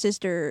took her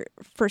sister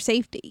for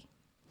safety.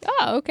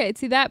 Oh, okay.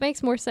 See, that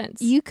makes more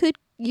sense. You could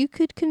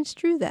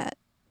construe that.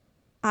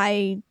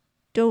 I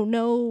don't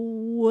know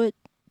what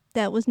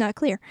that was not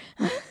clear.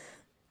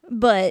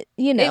 But,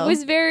 it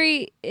was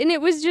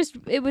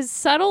it was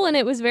subtle and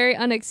it was very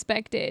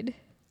unexpected.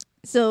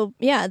 So,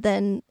 yeah,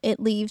 then it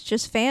leaves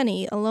just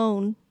Fanny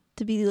alone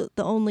to be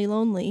the only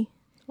lonely.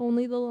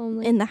 Only the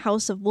lonely. In the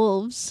House of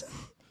Wolves.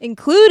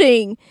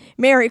 Including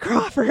Mary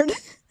Crawford.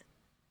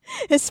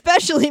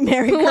 Especially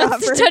Mary Crawford. Who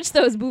wants to touch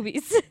those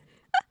boobies?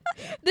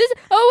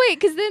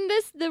 Because then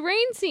the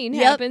rain scene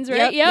happens,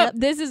 right? Yep.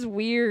 This is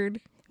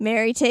weird.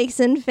 Mary takes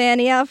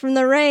Fanny out from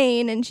the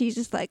rain, and she's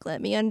just like,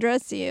 let me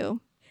undress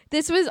you.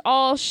 This was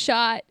all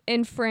shot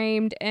and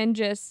framed and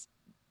just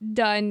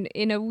done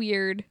in a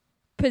weird,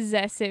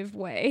 possessive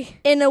way.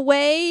 In a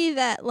way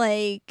that,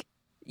 like,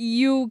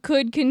 you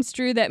could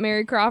construe that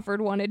Mary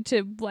Crawford wanted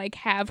to like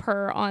have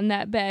her on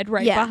that bed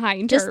right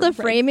behind just her. Just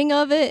the framing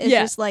of it is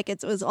Yeah. just like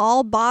it was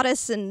all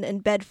bodice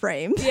and bed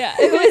frame. Yeah,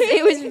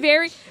 it was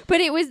very, but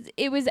it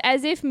was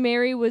as if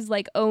Mary was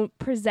like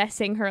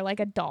possessing her like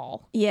a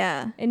doll.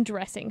 Yeah. And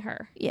dressing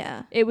her.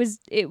 Yeah. It was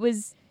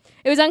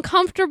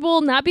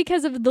uncomfortable, not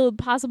because of the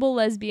possible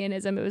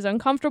lesbianism. It was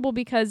uncomfortable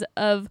because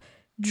of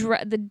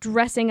the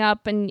dressing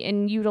up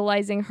and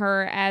utilizing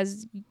her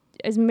as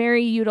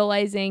Mary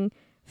utilizing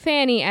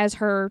Fanny as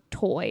her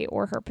toy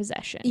or her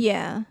possession.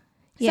 Yeah.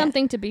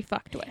 Something to be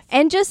fucked with.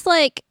 And just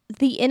like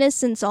the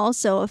innocence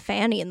also of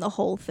Fanny in the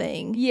whole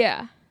thing.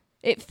 Yeah.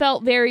 It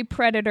felt very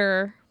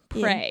predator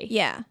prey.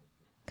 Yeah.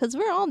 Because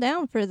we're all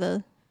down for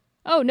the...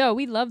 Oh, no,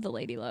 we love the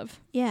lady love.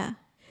 Yeah.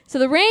 So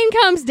the rain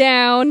comes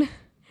down,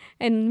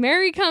 and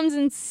Mary comes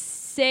and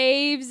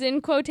saves,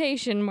 in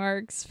quotation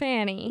marks,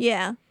 Fanny.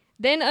 Yeah.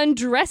 Then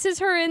undresses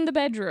her in the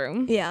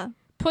bedroom. Yeah.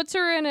 Puts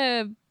her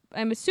in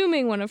I'm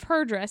assuming one of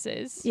her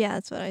dresses. Yeah,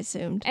 that's what I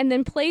assumed. And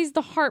then plays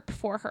the harp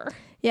for her.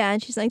 Yeah,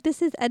 and she's like,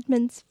 this is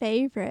Edmund's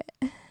favorite.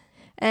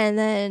 And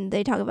then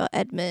they talk about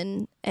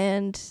Edmund,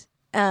 and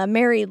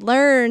Mary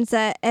learns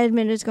that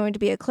Edmund is going to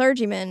be a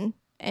clergyman.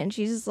 And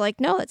she's just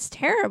like, no, that's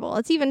terrible.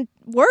 It's even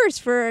worse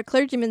for a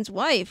clergyman's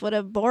wife. What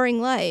a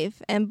boring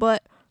life.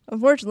 But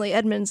unfortunately,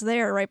 Edmund's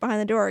there right behind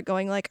the door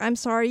going like, I'm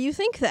sorry you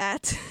think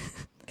that.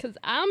 Because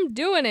I'm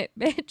doing it,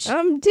 bitch.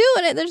 I'm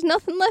doing it. There's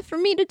nothing left for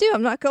me to do.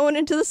 I'm not going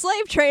into the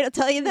slave trade, I'll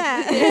tell you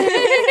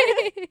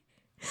that.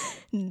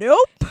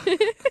 Nope.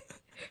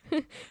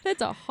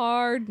 That's a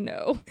hard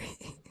no.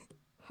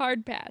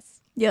 Hard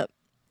pass. Yep.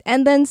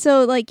 And then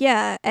so, like,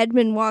 yeah,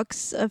 Edmund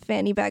walks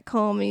Fanny back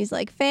home, and he's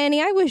like,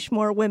 Fanny, I wish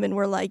more women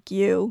were like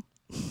you.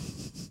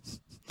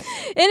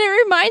 And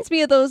it reminds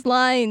me of those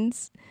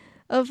lines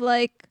of,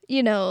 like,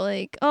 you know,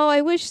 like, oh,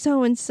 I wish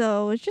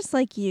so-and-so was just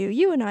like you.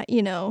 You and I,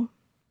 you know.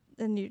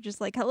 And you're just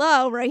like,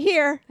 hello, right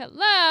here.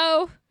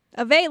 Hello.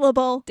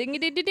 Available.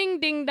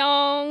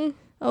 Ding-a-ding-ding-ding-dong.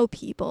 Oh,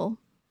 people.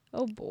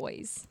 Oh,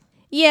 boys.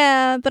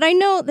 Yeah, but I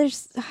know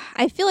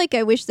I feel like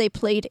I wish they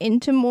played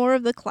into more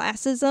of the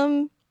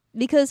classism,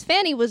 because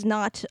Fanny was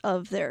not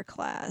of their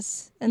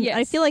class. And yes.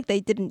 I feel like they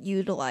didn't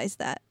utilize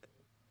that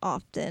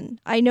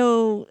often. I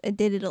know it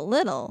did it a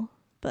little,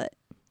 but...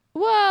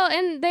 Well,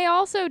 and they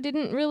also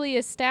didn't really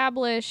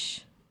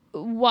establish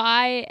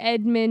why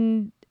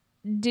Edmund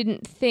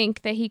didn't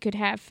think that he could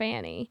have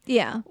Fanny.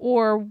 Yeah.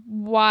 Or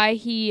why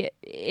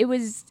it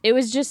was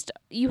just,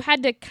 you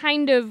had to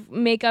kind of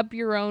make up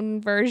your own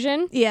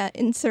version. Yeah,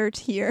 insert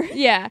here.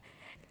 Yeah.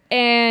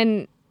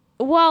 And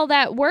while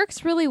that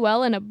works really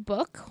well in a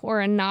book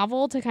or a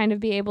novel to kind of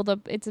be able to,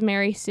 it's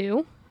Mary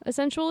Sue,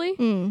 essentially,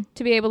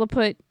 to be able to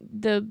put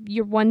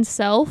your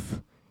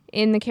oneself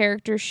in the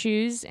character's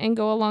shoes and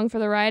go along for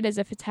the ride as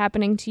if it's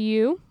happening to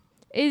you,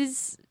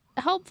 is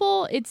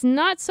helpful. It's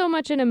not so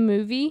much in a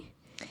movie.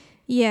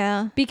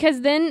 Yeah.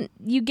 Because then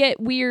you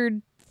get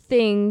weird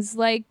things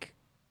like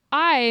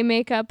I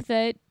make up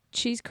that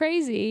she's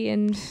crazy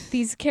and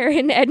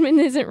and Edmund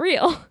isn't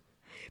real.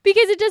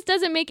 Because it just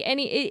doesn't make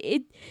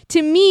any...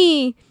 To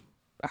me,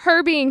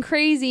 her being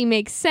crazy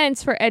makes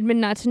sense for Edmund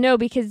not to know,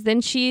 because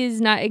then she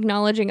is not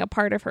acknowledging a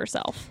part of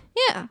herself.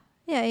 Yeah.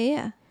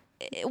 Yeah.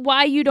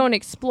 Why you don't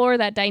explore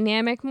that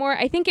dynamic more,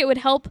 I think it would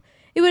help.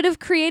 It would have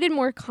created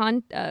more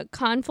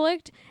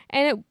conflict,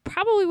 and it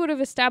probably would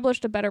have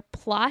established a better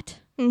plot,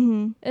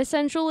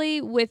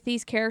 essentially, with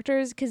these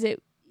characters, because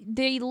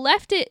they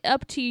left it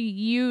up to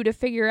you to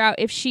figure out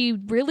if she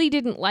really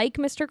didn't like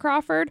Mr.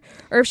 Crawford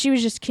or if she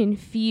was just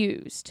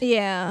confused.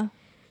 Yeah.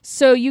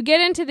 So you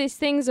get into these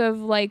things of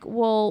like,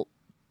 well,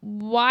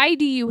 why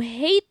do you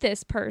hate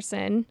this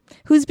person?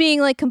 Who's being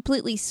like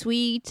completely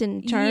sweet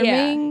and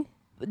charming. Yeah.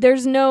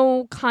 There's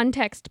no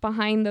context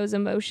behind those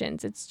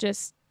emotions. It's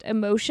just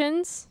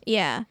emotions.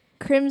 Yeah.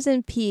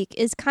 Crimson Peak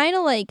is kind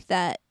of like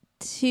that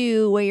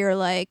too, where you're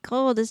like,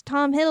 oh, this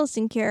Tom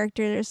Hiddleston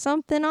character, there's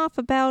something off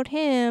about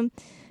him.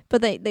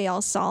 But they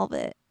all solve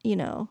it, you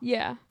know.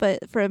 Yeah.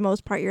 But for the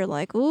most part, you're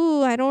like,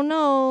 ooh, I don't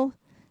know.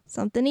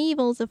 Something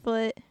evil's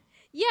afoot.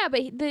 Yeah, but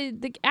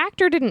the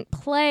actor didn't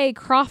play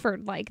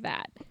Crawford like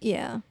that.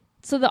 Yeah.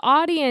 So the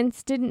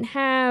audience didn't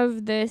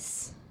have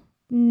this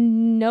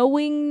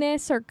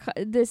knowingness or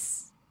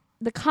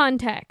the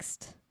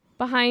context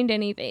behind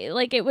anything.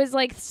 Like, it was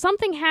like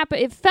something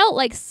happened. It felt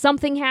like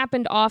something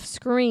happened off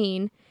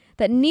screen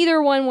that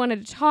neither one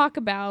wanted to talk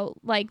about.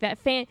 Like that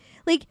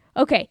like,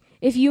 okay,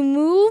 if you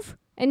move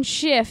and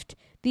shift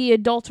the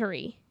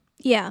adultery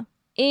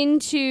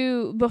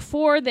into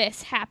before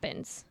this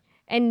happens,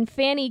 and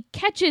Fanny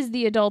catches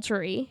the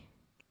adultery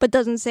but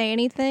doesn't say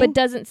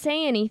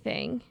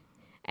anything,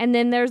 and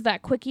then there's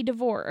that quickie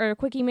divorce or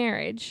quickie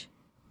marriage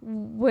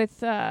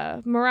with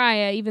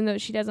Mariah, even though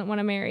she doesn't want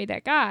to marry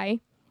that guy.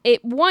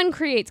 It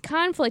creates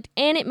conflict,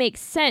 and it makes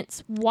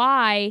sense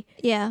why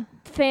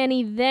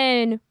Fanny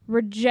then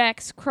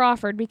rejects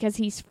Crawford, because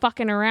he's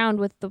fucking around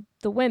with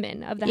the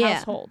women of the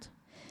household.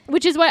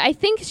 Which is what I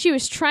think she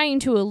was trying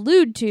to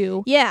allude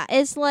to. Yeah,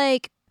 it's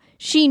like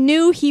she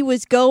knew he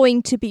was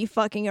going to be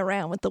fucking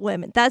around with the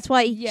women. That's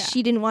why Yeah.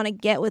 she didn't want to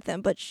get with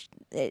him, but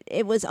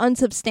it was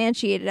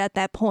unsubstantiated at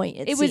that point.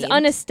 It was seemed.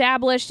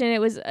 Unestablished,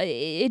 and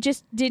it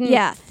just didn't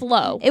Yeah.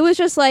 flow. It was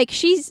just like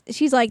she's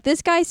like,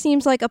 this guy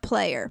seems like a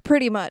player,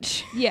 pretty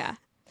much. Yeah.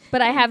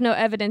 But I have no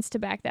evidence to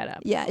back that up.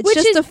 Yeah, it's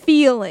just a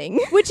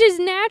feeling. Which is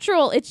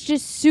natural. It's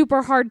just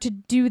super hard to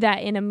do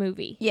that in a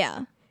movie.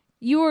 Yeah.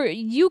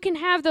 You can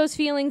have those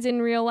feelings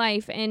in real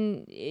life,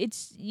 and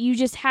you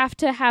just have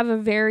to have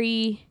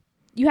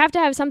you have to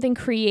have something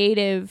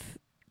creative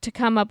to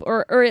come up,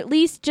 or at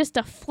least just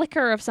a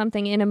flicker of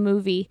something in a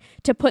movie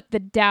to put the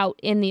doubt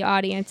in the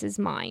audience's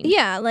mind.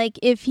 Yeah, like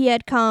if he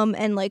had come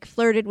and like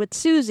flirted with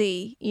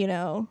Susie,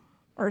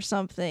 or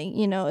something,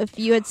 if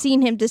you had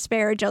seen him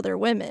disparage other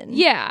women.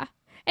 Yeah.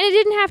 And it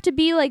didn't have to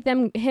be like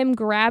him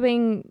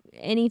grabbing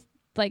any,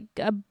 like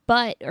a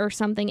butt or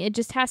something. It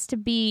just has to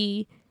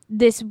be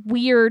this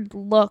weird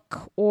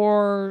look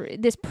or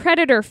this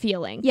predator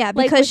feeling. Yeah,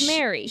 because like with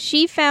Mary.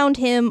 She found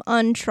him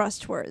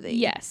untrustworthy.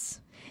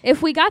 Yes.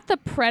 If we got the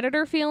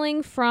predator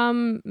feeling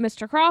from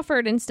Mr.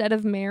 Crawford instead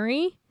of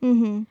Mary,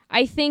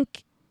 I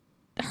think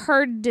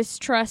her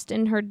distrust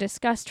and her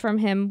disgust from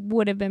him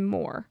would have been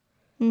more.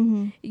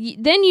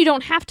 Then you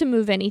don't have to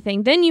move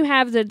anything. Then you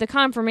have the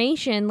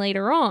confirmation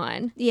later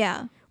on.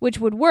 Yeah. Which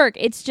would work.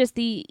 It's just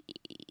the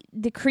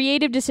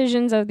creative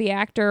decisions of the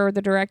actor or the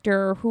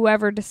director or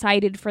whoever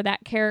decided for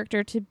that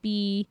character to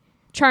be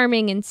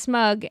charming and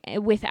smug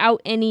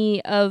without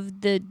any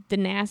of the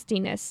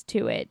nastiness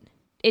to it.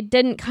 It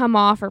didn't come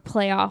off or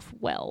play off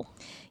well.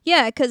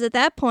 Yeah, because at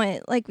that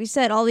point, like we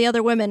said, all the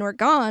other women were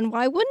gone.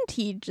 Why wouldn't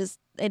he just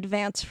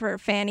advance for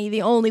Fanny,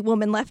 the only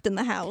woman left in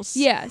the house?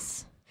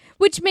 Yes.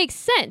 Which makes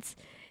sense.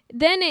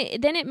 Then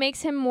it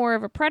makes him more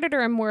of a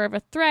predator and more of a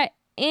threat,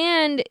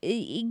 and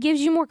it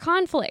gives you more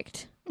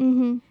conflict.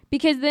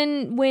 Because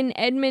then when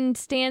Edmund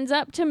stands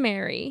up to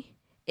Mary,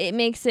 it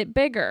makes it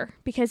bigger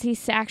because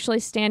he's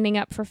actually standing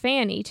up for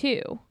Fanny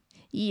too.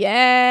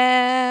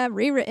 Yeah,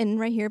 rewritten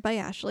right here by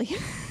Ashley.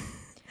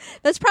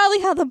 That's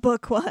probably how the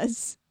book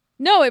was.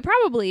 No, it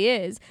probably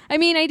is. I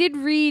mean, I did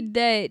read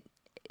that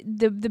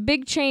the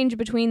big change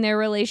between their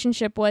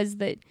relationship was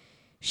that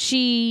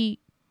she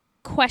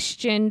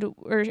questioned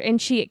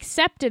and she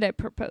accepted a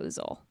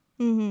proposal.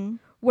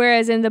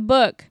 Whereas in the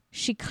book,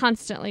 she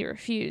constantly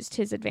refused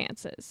his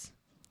advances.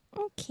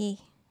 Okay,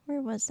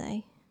 where was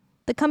I?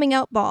 The coming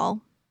out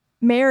ball.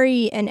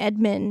 Mary and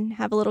Edmund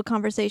have a little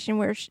conversation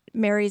where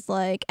Mary's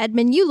like,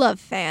 Edmund, you love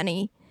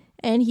Fanny.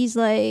 And he's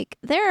like,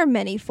 there are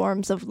many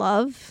forms of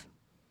love.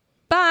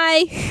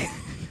 Bye.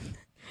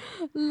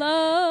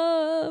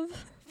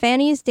 Love.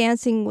 Fanny is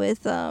dancing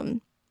with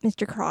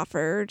Mr.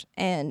 Crawford,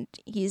 and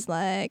he's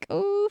like,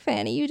 oh,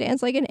 Fanny, you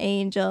dance like an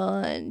angel.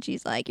 And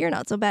she's like, you're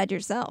not so bad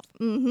yourself.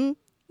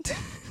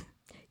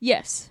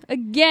 Yes.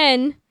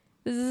 Again,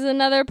 this is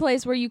another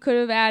place where you could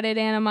have added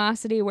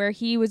animosity, where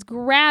he was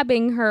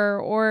grabbing her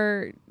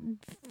or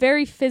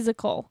very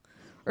physical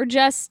or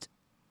just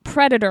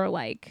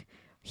predator-like.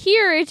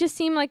 Here, it just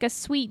seemed like a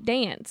sweet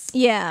dance.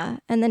 Yeah,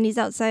 and then he's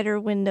outside her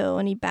window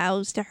and he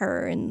bows to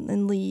her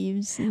and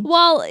leaves.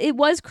 Well, it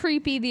was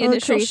creepy, the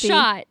initial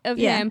shot of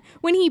him.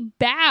 When he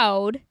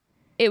bowed,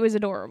 it was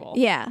adorable.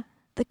 Yeah.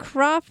 The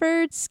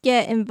Crawfords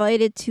get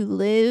invited to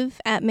live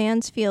at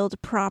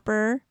Mansfield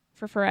proper.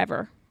 For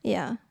forever.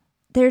 Yeah.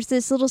 There's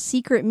this little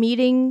secret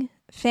meeting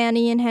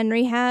Fanny and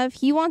Henry have.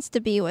 He wants to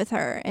be with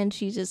her, and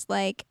she's just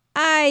like,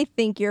 I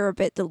think you're a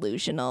bit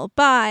delusional.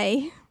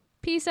 Bye.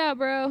 Peace out,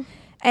 bro.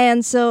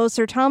 And so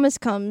Sir Thomas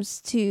comes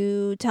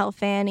to tell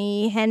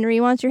Fanny, Henry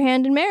wants your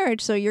hand in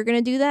marriage, so you're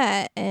going to do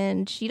that.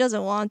 And she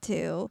doesn't want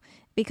to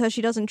because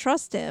she doesn't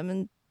trust him.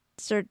 And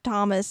Sir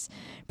Thomas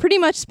pretty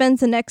much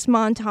spends the next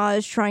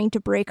montage trying to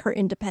break her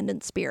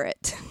independent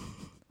spirit.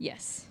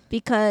 Yes.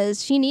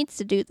 Because she needs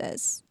to do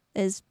this,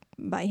 is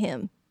by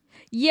him.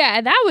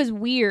 Yeah, that was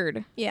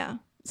weird. Yeah.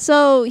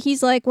 So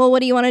he's like, well, what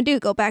do you want to do?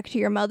 Go back to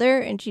your mother?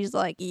 And she's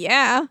like,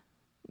 yeah.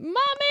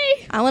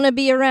 Mommy! I want to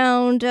be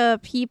around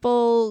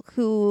people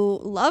who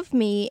love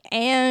me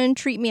and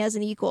treat me as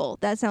an equal.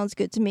 That sounds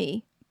good to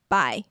me.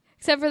 Bye.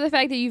 Except for the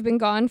fact that you've been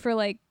gone for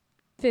like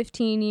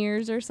 15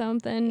 years or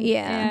something.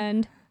 Yeah.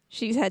 And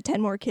she's had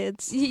 10 more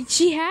kids.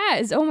 She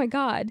has. Oh my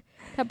God.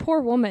 That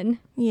poor woman.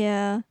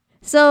 Yeah.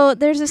 So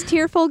there's this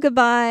tearful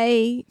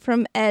goodbye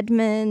from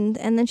Edmund,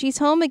 and then she's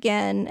home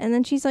again, and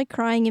then she's like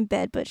crying in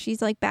bed, but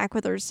she's like back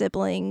with her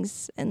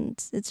siblings,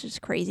 and it's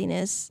just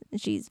craziness.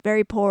 She's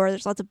very poor.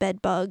 There's lots of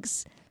bed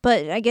bugs,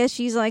 but I guess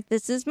she's like,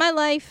 this is my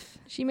life.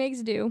 She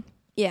makes do.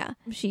 Yeah.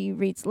 She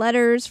reads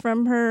letters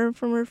from her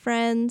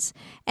friends,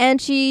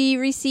 and she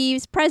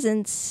receives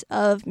presents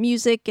of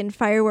music and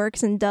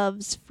fireworks and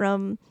doves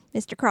from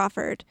Mr.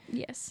 Crawford.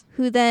 Yes.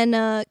 Who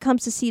then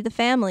comes to see the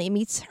family,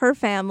 meets her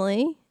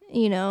family,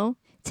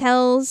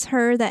 tells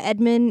her that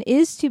Edmund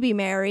is to be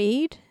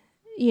married,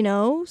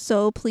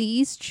 so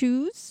please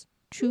choose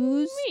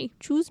me.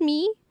 Choose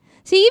me.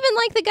 See, even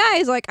like the guy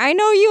is like, I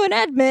know you and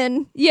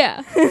Edmund.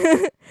 Yeah.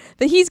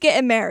 But he's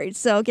getting married,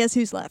 so guess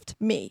who's left?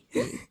 Me.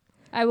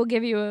 I will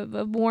give you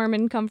a warm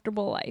and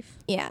comfortable life.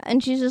 Yeah,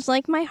 and she's just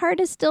like, my heart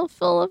is still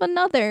full of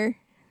another.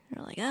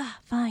 They're like,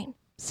 fine.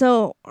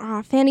 So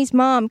Fanny's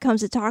mom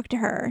comes to talk to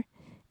her,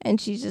 and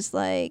she's just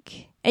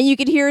like, and you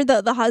could hear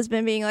the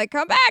husband being like,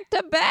 come back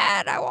to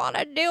bed, I want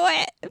to do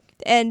it.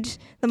 And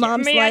the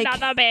mom's Give me like,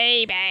 another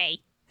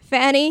baby.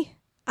 Fanny,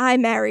 I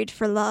married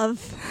for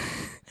love.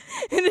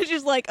 And it's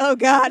just like, oh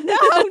God, no.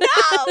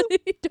 Don't do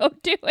it.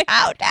 Don't do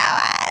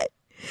it.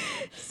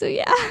 So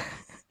yeah.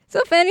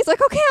 So Fanny's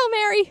like, okay,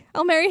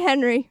 I'll marry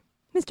Henry,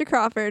 Mr.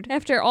 Crawford.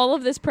 After all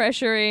of this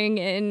pressuring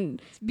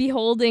and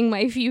beholding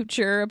my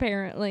future,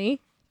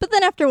 apparently. But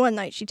then after one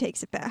night, she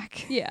takes it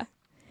back. Yeah.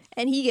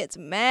 And he gets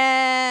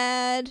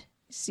mad.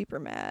 Super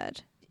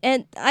mad.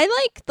 And I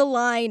like the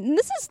line, and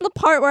this is the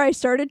part where I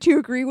started to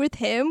agree with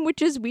him, which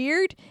is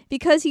weird,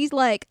 because he's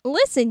like,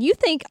 listen, you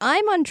think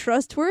I'm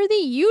untrustworthy?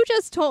 You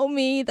just told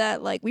me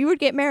that, like, we would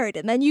get married,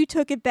 and then you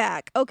took it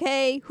back.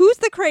 Okay, who's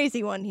the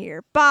crazy one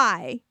here?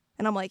 Bye.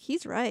 And I'm like,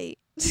 he's right.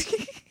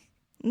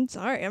 I'm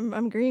sorry, I'm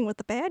agreeing with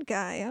the bad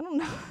guy. I don't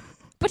know.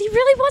 But he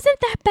really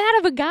wasn't that bad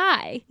of a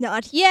guy.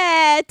 Not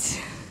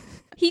yet.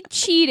 He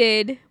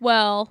cheated.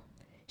 Well,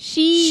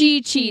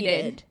 she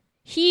cheated.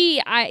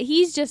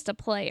 He's just a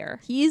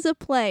player. He's a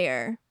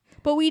player.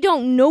 But we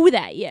don't know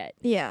that yet.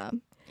 Yeah.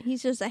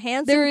 He's just a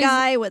handsome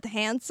guy with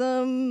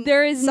handsome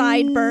there is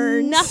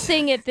sideburns.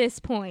 Nothing at this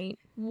point.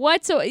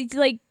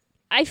 Like,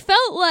 I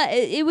felt like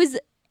it was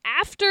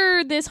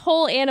after this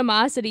whole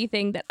animosity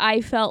thing that I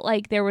felt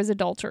like there was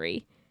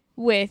adultery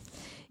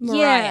with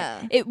Mariah.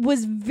 Yeah. It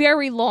was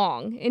very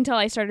long until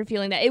I started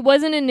feeling that. It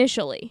wasn't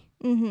initially.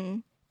 Mm-hmm.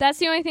 That's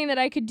the only thing that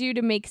I could do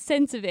to make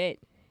sense of it.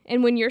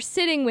 And when you're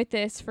sitting with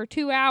this for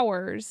 2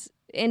 hours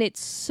and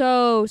it's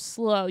so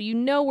slow, you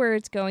know where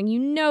it's going. You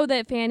know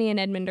that Fanny and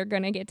Edmund are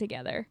going to get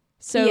together.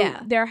 So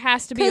there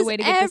has to be a way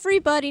to get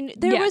everybody,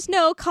 there was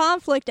no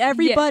conflict.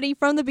 Everybody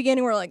from the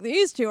beginning were like,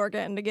 these two are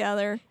getting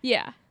together.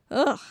 Yeah.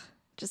 Ugh.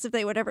 Just if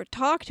they would ever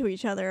talk to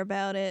each other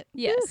about it.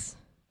 Yes.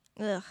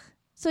 Ugh.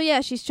 So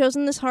yeah, she's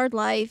chosen this hard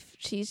life.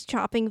 She's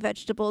chopping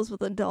vegetables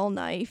with a dull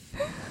knife.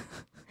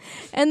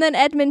 And then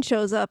Edmund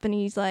shows up and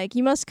he's like,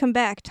 you must come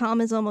back.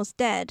 Tom is almost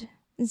dead.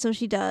 And so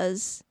she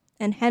does.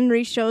 And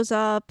Henry shows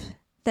up.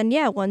 Then,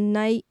 one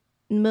night,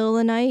 in the middle of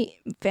the night,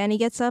 Fanny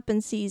gets up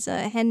and sees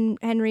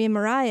Henry and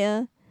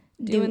Mariah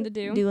doing the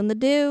do. Doing the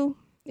do.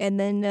 And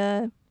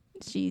then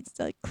she's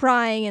like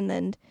crying. And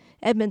then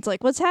Edmund's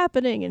like, what's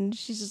happening? And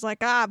she's just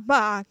like,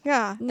 go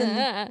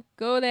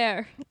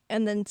there.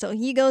 And then so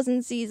he goes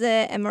and sees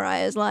it. And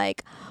Mariah's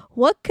like,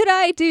 what could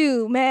I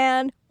do,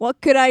 man?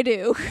 What could I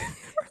do?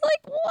 We're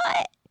like,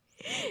 what?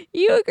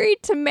 You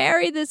agreed to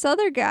marry this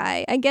other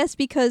guy. I guess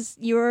because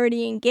you were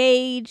already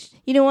engaged.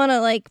 You don't want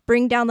to, like,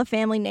 bring down the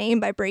family name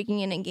by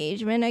breaking an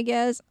engagement, I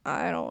guess.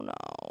 I don't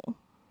know.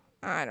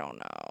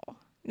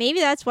 Maybe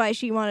that's why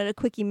she wanted a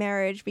quickie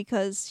marriage,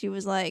 because she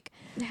was like...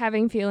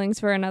 having feelings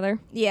for another.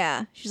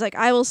 Yeah. She's like,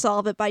 I will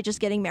solve it by just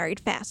getting married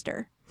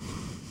faster.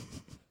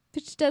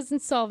 Which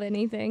doesn't solve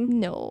anything.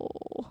 No.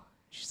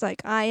 She's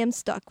like, I am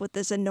stuck with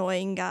this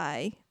annoying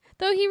guy.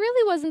 Though he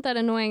really wasn't that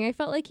annoying. I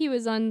felt like he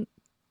was on...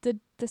 the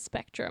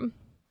spectrum.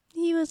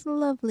 He was a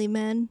lovely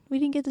man. We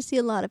didn't get to see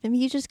a lot of him.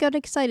 He just got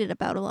excited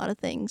about a lot of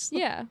things.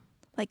 Yeah.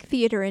 Like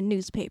theater and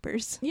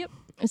newspapers. Yep.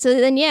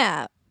 So then,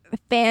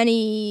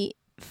 Fanny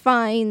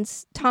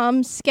finds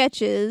Tom's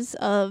sketches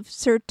of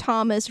Sir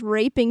Thomas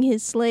raping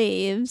his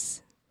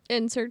slaves.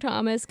 And Sir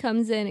Thomas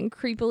comes in and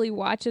creepily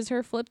watches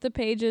her flip the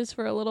pages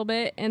for a little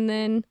bit and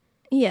then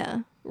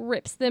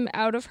rips them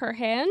out of her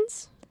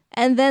hands.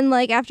 And then,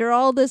 like, after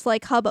all this,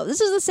 like, hubbub, this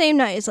is the same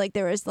night. It's like,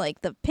 there was,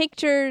 like, the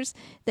pictures,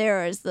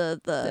 there was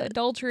the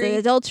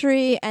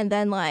adultery, and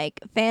then, like,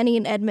 Fanny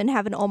and Edmund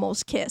have an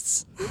almost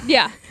kiss.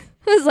 Yeah.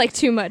 It was, like,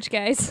 too much,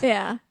 guys.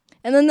 Yeah.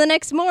 And then the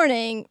next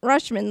morning,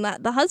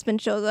 Rushman, the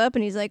husband, shows up,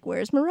 and he's like,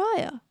 where's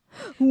Mariah?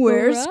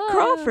 Where's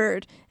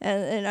Crawford?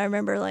 And I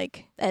remember,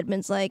 like,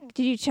 Edmund's like,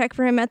 did you check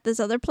for him at this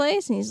other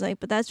place? And he's like,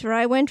 but that's where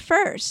I went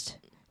first.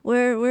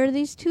 Where are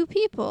these two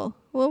people?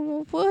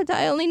 What?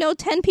 I only know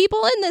 10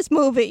 people in this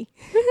movie.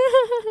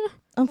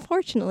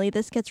 Unfortunately,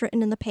 this gets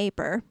written in the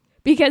paper.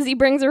 Because he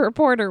brings a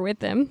reporter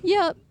with him.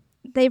 Yep.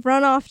 They've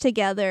run off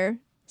together.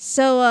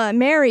 So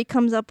Mary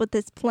comes up with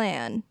this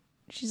plan.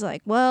 She's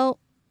like, well,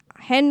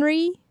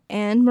 Henry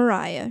and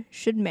Mariah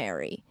should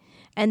marry.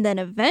 And then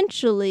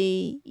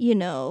eventually,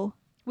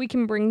 we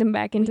can bring them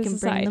back into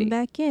society. Bring them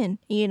back in,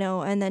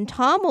 and then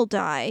Tom will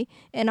die,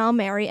 and I'll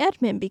marry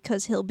Edmund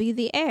because he'll be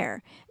the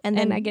heir. And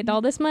then I get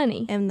all this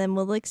money. And then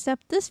we'll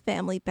accept this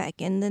family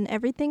back, and then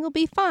everything will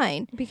be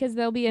fine. Because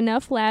there'll be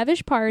enough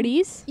lavish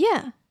parties.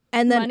 Yeah.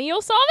 And then money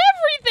will solve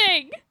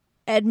everything.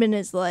 Edmund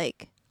is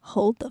like,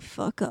 hold the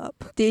fuck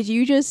up. Did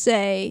you just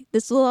say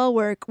this will all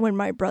work when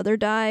my brother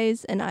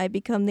dies and I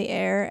become the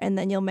heir, and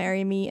then you'll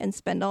marry me and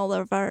spend all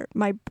of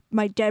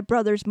my dead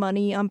brother's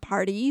money on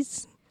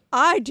parties?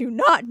 I do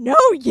not know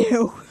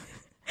you.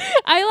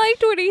 I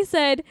liked what he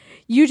said.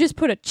 You just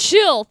put a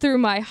chill through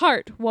my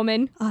heart,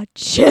 woman. A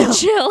chill.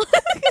 Chill.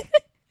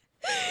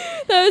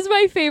 That was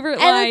my favorite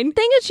line. And the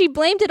thing is, she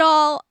blamed it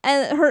all,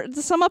 and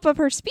to sum up of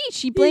her speech,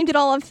 she blamed it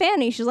all on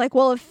Fanny. She's like,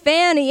 well, if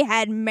Fanny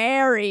had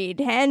married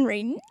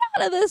Henry, none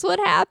of this would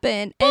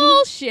happen.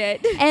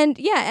 Bullshit. And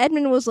yeah,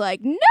 Edmund was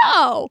like,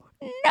 no,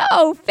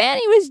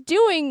 Fanny was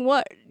doing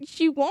what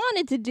she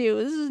wanted to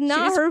do. This is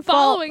not her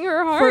fault. Following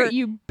her heart,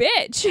 you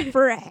bitch.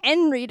 For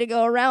Henry to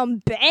go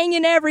around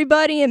banging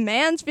everybody in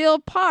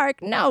Mansfield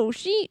Park. No,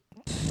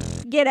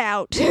 get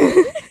out.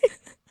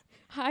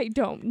 I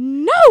don't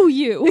know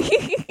you.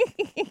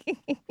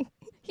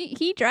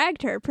 He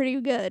dragged her pretty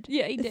good.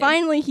 Yeah, he did.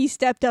 Finally, he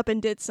stepped up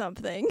and did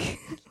something.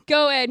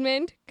 Go,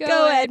 Edmund.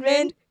 Go,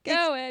 Edmund.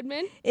 Go,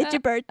 Edmund. It's your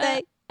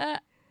birthday.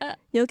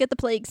 You'll get the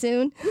plague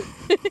soon.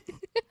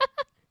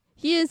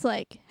 He is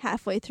like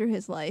halfway through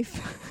his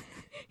life.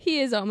 He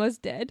is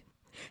almost dead.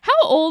 How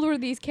old were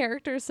these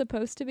characters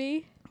supposed to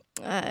be?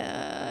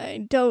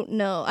 I don't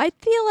know. I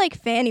feel like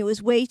Fanny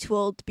was way too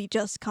old to be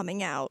just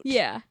coming out.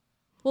 Yeah.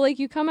 Well, like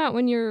you come out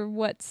when you're,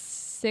 what,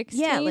 16?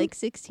 Yeah, like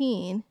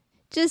 16.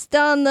 Just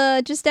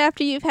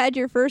after you've had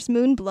your first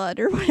moon blood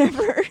or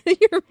whatever.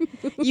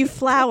 You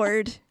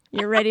flowered.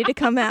 You're ready to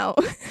come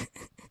out.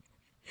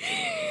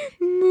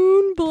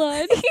 Moon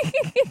blood.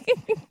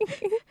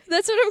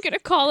 That's what I'm going to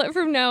call it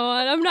from now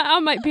on. I'm not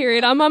on my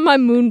period. I'm on my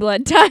moon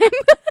blood time.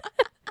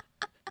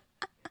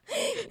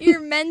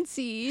 Your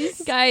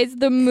menses. Guys,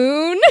 the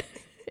moon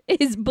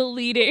is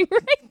bleeding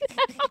right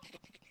now.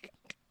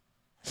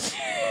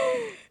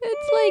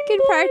 It's like in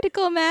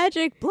Practical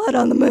Magic, blood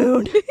on the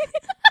moon. Happy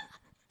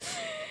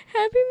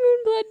Moon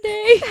Blood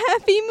Day.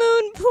 Happy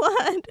moon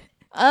blood.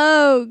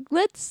 Oh,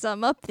 let's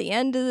sum up the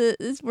end of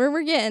this. Where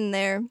we're getting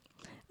there.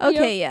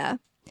 Okay, yeah.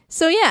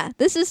 So yeah,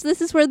 this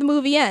is where the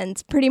movie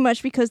ends, pretty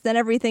much, because then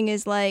everything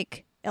is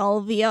like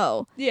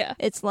LVO. Yeah.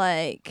 It's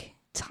like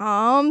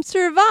Tom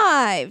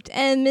survived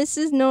and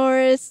Mrs.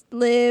 Norris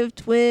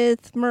lived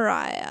with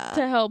Mariah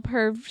To help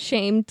her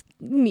shamed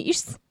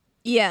niece.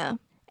 Yeah.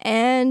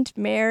 And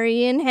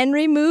Mary and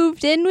Henry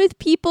moved in with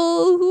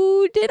people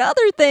who did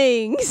other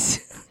things.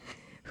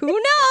 Who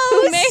knows?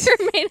 Who may or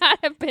may not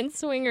have been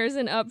swingers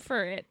and up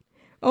for it.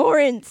 Or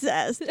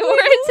incest. We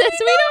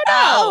don't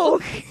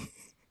know.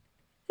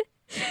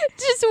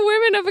 Just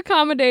women of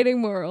accommodating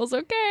morals,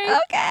 okay?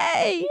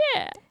 Okay.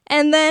 Yeah.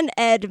 And then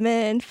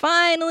Edmund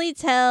finally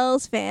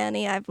tells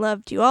Fanny, I've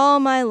loved you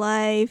all my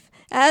life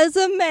as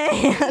a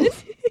man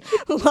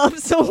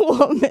loves a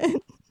woman.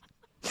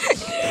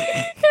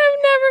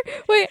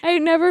 I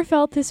never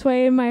felt this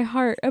way in my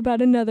heart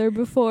about another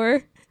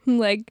before. I'm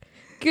like,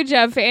 good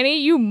job, Fanny.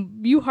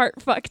 You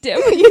heart fucked him.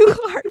 You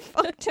heart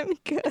fucked him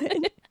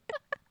good.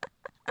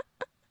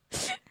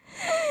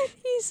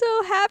 He's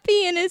so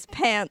happy in his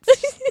pants.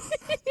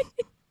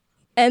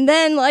 And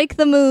then, like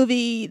the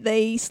movie,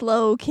 they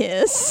slow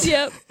kiss.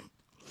 Yep.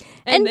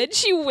 And then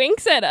she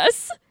winks at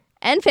us.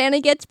 And Fanny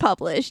gets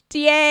published.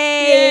 Yay!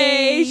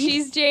 Yay!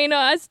 She's Jane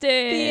Austen.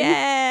 The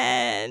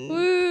end.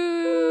 Woo!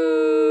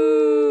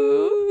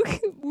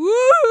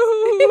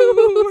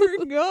 Woo!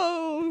 We're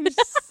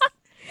ghosts.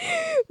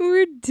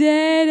 We're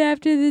dead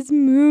after this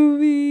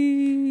movie.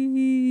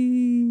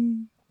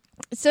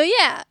 So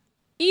yeah,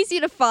 easy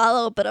to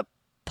follow, but a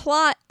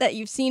plot that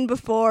you've seen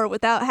before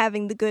without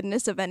having the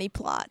goodness of any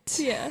plot.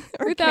 Yeah.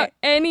 Without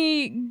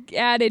any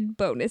added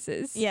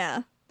bonuses.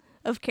 Yeah.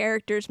 Of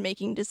characters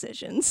making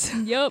decisions.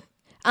 Yep.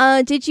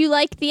 Did you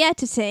like the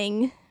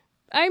editing?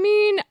 I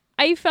mean,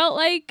 I felt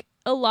like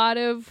a lot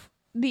of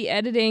the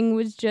editing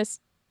was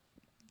just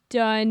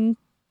done,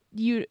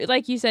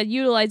 like you said,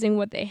 utilizing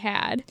what they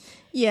had.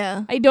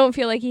 Yeah. I don't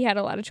feel like he had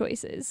a lot of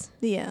choices.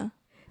 Yeah.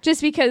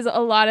 Just because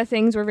a lot of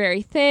things were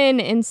very thin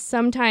and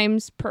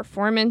sometimes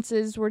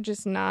performances were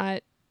just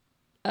not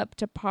up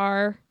to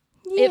par.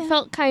 Yeah. It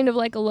felt kind of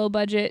like a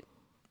low-budget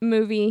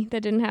movie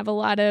that didn't have a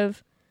lot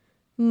of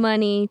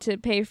money to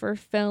pay for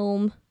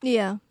film.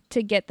 Yeah.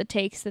 To get the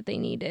takes that they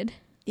needed.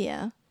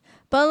 Yeah.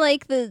 But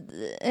like the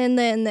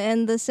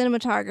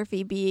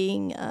cinematography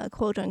being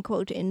quote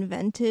unquote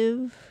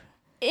inventive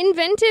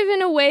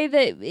in a way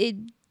that it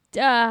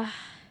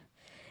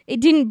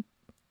didn't.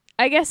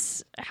 I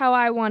guess how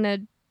I want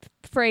to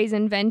phrase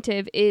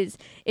inventive is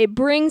it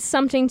brings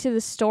something to the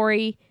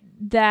story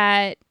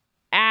that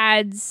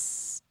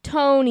adds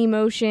tone,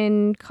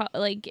 emotion,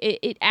 like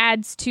it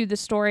adds to the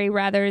story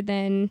rather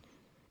than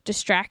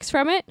distracts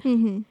from it.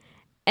 Mm-hmm.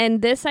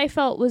 And this I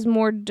felt was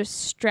more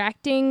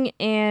distracting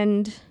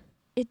and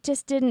it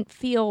just didn't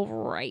feel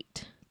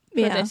right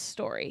for this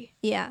story.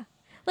 Yeah.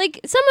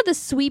 Like some of the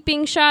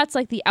sweeping shots,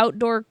 like the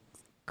outdoor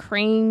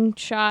crane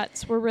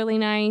shots were really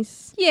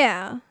nice.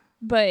 Yeah.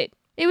 But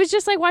it was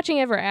just like watching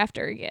Ever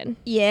After again.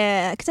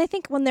 Yeah, because I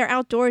think when they're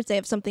outdoors, they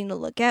have something to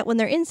look at. When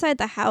they're inside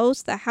the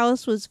house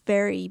was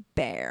very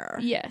bare.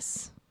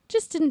 Yes.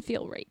 Just didn't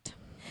feel right.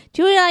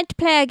 Do you like to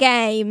play a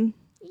game?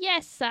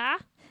 Yes, sir.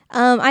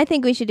 I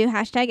think we should do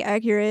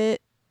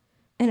 #accurate.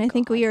 And I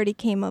think we already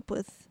came up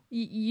with...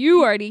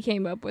 You already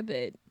came up with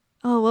it.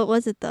 Oh, what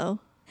was it, though?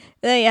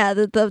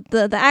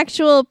 The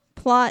actual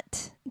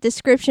plot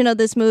description of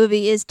this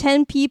movie is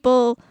 10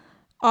 people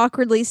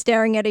awkwardly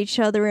staring at each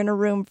other in a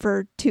room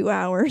for 2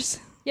 hours.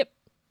 Yep.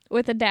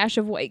 With a dash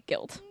of white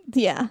guilt.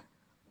 Yeah.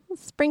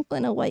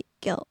 Sprinkling of white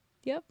guilt.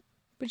 Yep.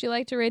 Would you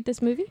like to rate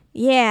this movie?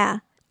 Yeah.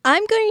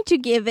 I'm going to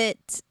give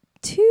it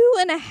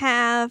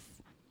 2.5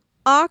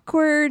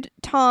 awkward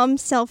Tom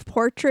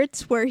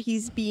self-portraits where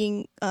he's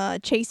being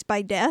chased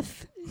by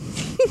death.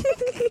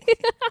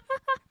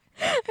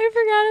 I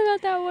forgot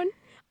about that one.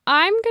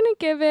 I'm going to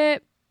give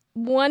it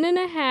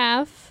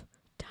 1.5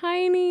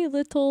 tiny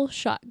little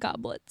shot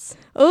goblets.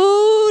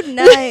 Oh,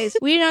 nice.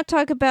 We did not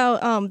talk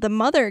about the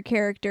mother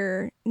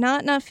character.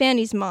 Not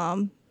Fanny's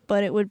mom,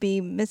 but it would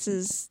be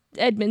Mrs.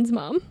 Edmund's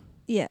mom.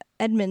 Yeah,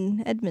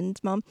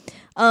 Edmund's mom.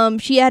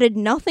 She added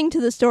nothing to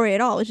the story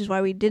at all, which is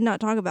why we did not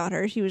talk about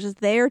her. She was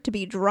just there to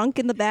be drunk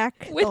in the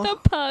back. With a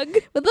pug.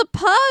 With a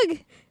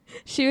pug!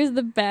 She was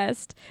the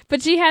best.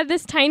 But she had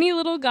this tiny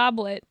little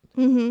goblet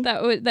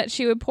that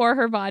she would pour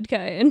her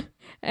vodka in,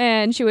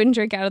 and she wouldn't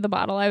drink out of the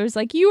bottle. I was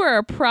like, you are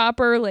a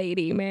proper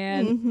lady,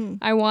 man. Mm-hmm.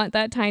 I want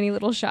that tiny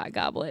little shot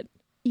goblet.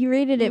 You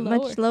rated it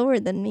much lower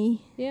than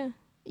me. Yeah.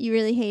 You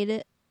really hate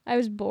it? I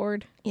was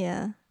bored.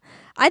 Yeah.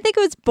 I think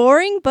it was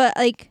boring, but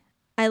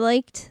I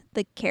liked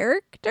the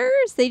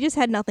characters. They just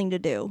had nothing to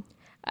do.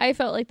 I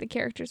felt like the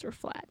characters were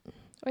flat.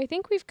 I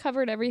think we've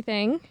covered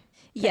everything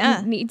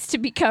that needs to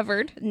be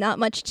covered. Not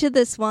much to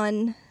this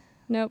one.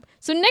 Nope.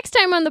 So next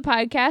time on the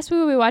podcast, we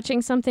will be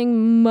watching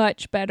something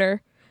much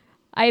better.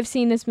 I have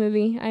seen this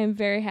movie. I am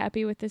very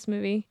happy with this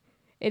movie.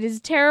 It is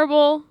a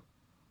terrible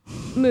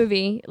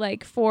movie,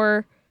 like,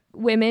 for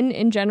women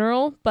in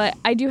general, but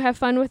I do have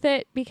fun with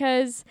it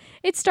because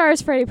it stars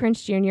Freddie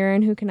Prinze Jr.,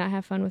 and who cannot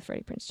have fun with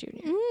Freddie Prinze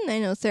Jr.? I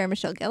know Sarah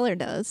Michelle Gellar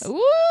does.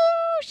 Ooh,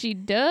 she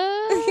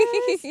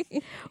does.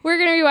 We're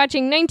going to be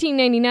watching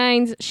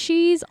 1999's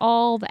She's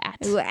All That.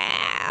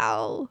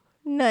 Wow.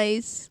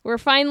 Nice. We're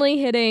finally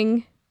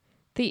hitting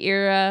the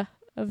era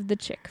of the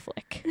chick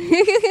flick.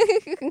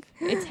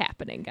 It's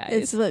happening, guys.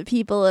 It's what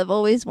people have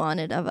always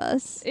wanted of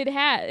us. It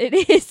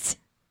is.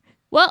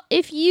 Well,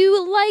 if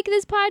you like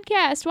this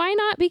podcast, why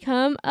not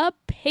become a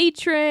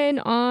patron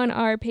on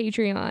our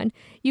Patreon?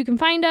 You can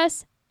find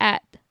us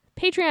at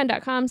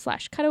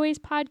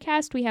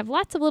patreon.com/cutawayspodcast. We have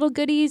lots of little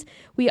goodies.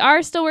 We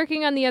are still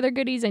working on the other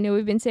goodies. I know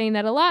we've been saying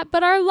that a lot,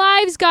 but our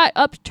lives got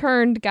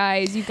upturned,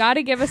 guys. You got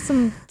to give us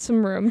some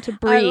room to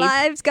breathe. Our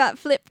lives got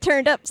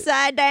turned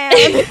upside down.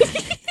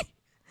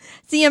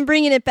 See, I'm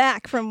bringing it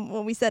back from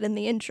what we said in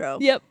the intro.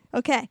 Yep.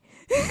 Okay.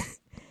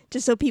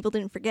 Just so people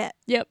didn't forget.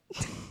 Yep.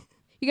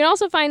 You can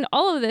also find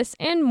all of this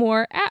and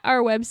more at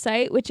our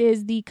website, which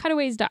is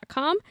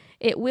thecutaways.com.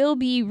 It will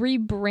be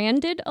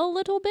rebranded a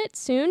little bit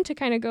soon to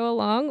kind of go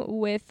along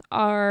with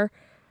our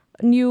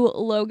new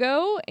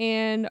logo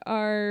and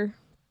our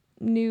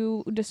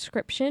new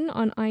description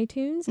on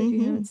iTunes, if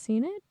you haven't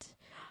seen it.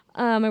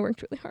 I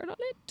worked really hard on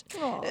it.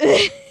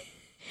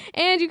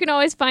 And you can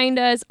always find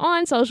us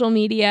on social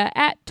media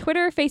at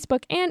Twitter,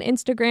 Facebook, and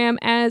Instagram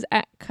as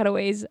at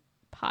Cutaways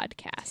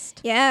Podcast.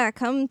 Yeah,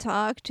 come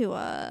talk to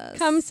us.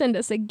 Come send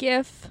us a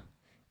GIF.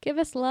 Give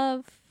us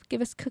love. Give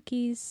us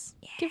cookies.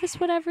 Yeah. Give us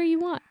whatever you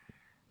want.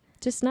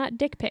 Just not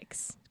dick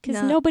pics,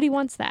 because nobody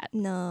wants that.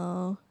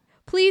 No.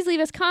 Please leave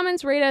us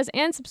comments, rate us,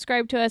 and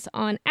subscribe to us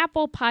on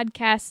Apple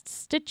Podcasts,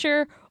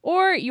 Stitcher,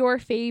 or your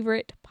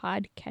favorite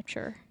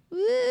podcatcher.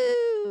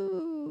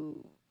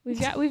 Woo!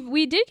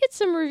 We did get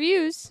some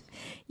reviews.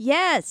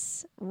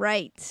 Yes,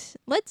 right.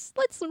 Let's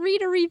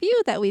read a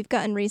review that we've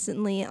gotten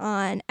recently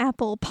on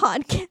Apple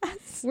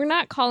Podcasts. We're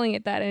not calling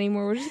it that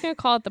anymore. We're just going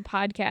to call it the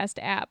podcast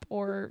app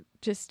or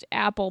just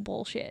Apple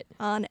bullshit.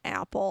 On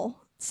Apple.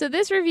 So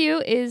this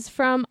review is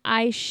from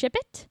I Ship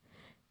It.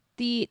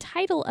 The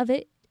title of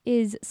it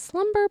is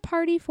Slumber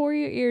Party for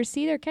Your Ears.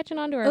 See, they're catching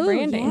on to our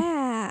branding.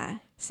 Yeah.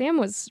 Sam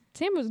was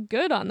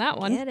good on that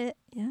one. Get it?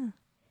 Yeah.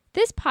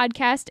 This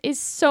podcast is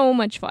so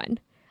much fun.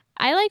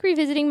 I like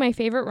revisiting my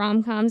favorite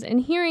rom-coms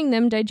and hearing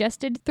them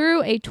digested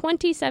through a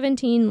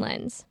 2017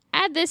 lens.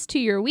 Add this to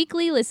your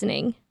weekly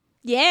listening.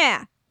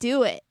 Yeah,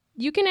 do it.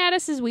 You can add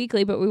us as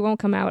weekly, but we won't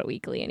come out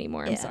weekly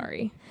anymore. I'm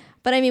sorry.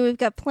 But I mean, we've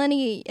got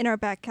plenty in our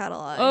back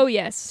catalog. Oh,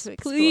 yes.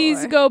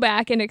 Please go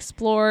back and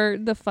explore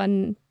the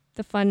fun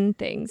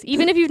things.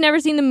 Even if you've never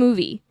seen the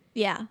movie.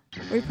 Yeah,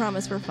 we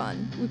promise we're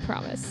fun. We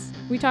promise.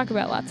 We talk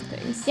about lots of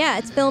things. Yeah,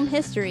 it's film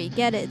history.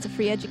 Get it. It's a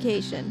free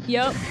education.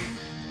 Yep.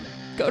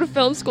 Go to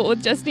film school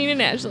with Justine and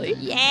Ashley.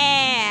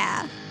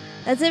 Yeah!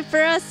 That's it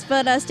for us,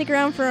 but stick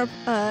around for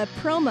a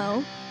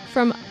promo.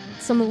 From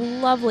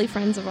some lovely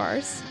friends of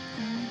ours.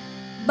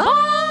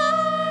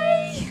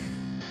 Bye!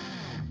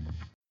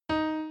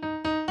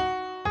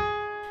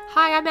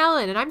 Hi, I'm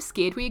Ellen, and I'm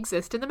scared we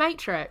exist in the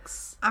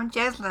Matrix. I'm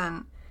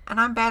Jaslyn, and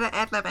I'm bad at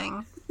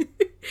ad-libbing.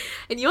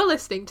 And you're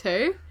listening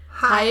to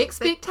High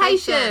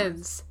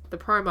Expectations, the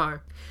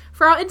promo.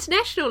 For our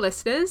international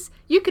listeners,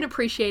 you can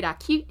appreciate our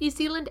cute New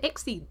Zealand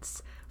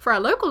accents. For our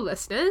local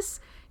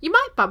listeners, you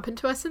might bump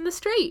into us in the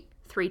street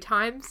 3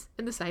 times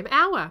in the same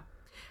hour.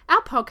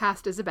 Our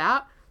podcast is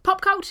about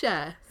pop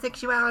culture,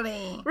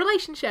 Sexuality,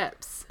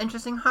 relationships,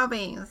 interesting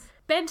hobbies,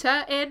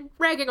 banter, and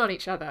ragging on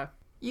each other.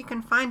 You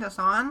can find us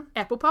on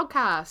Apple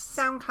Podcasts,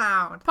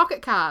 SoundCloud,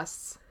 Pocket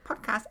Casts,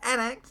 Podcast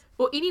Addict.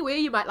 or anywhere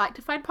you might like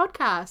to find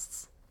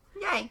podcasts.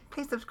 Yay,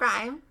 please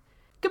subscribe.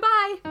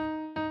 Goodbye!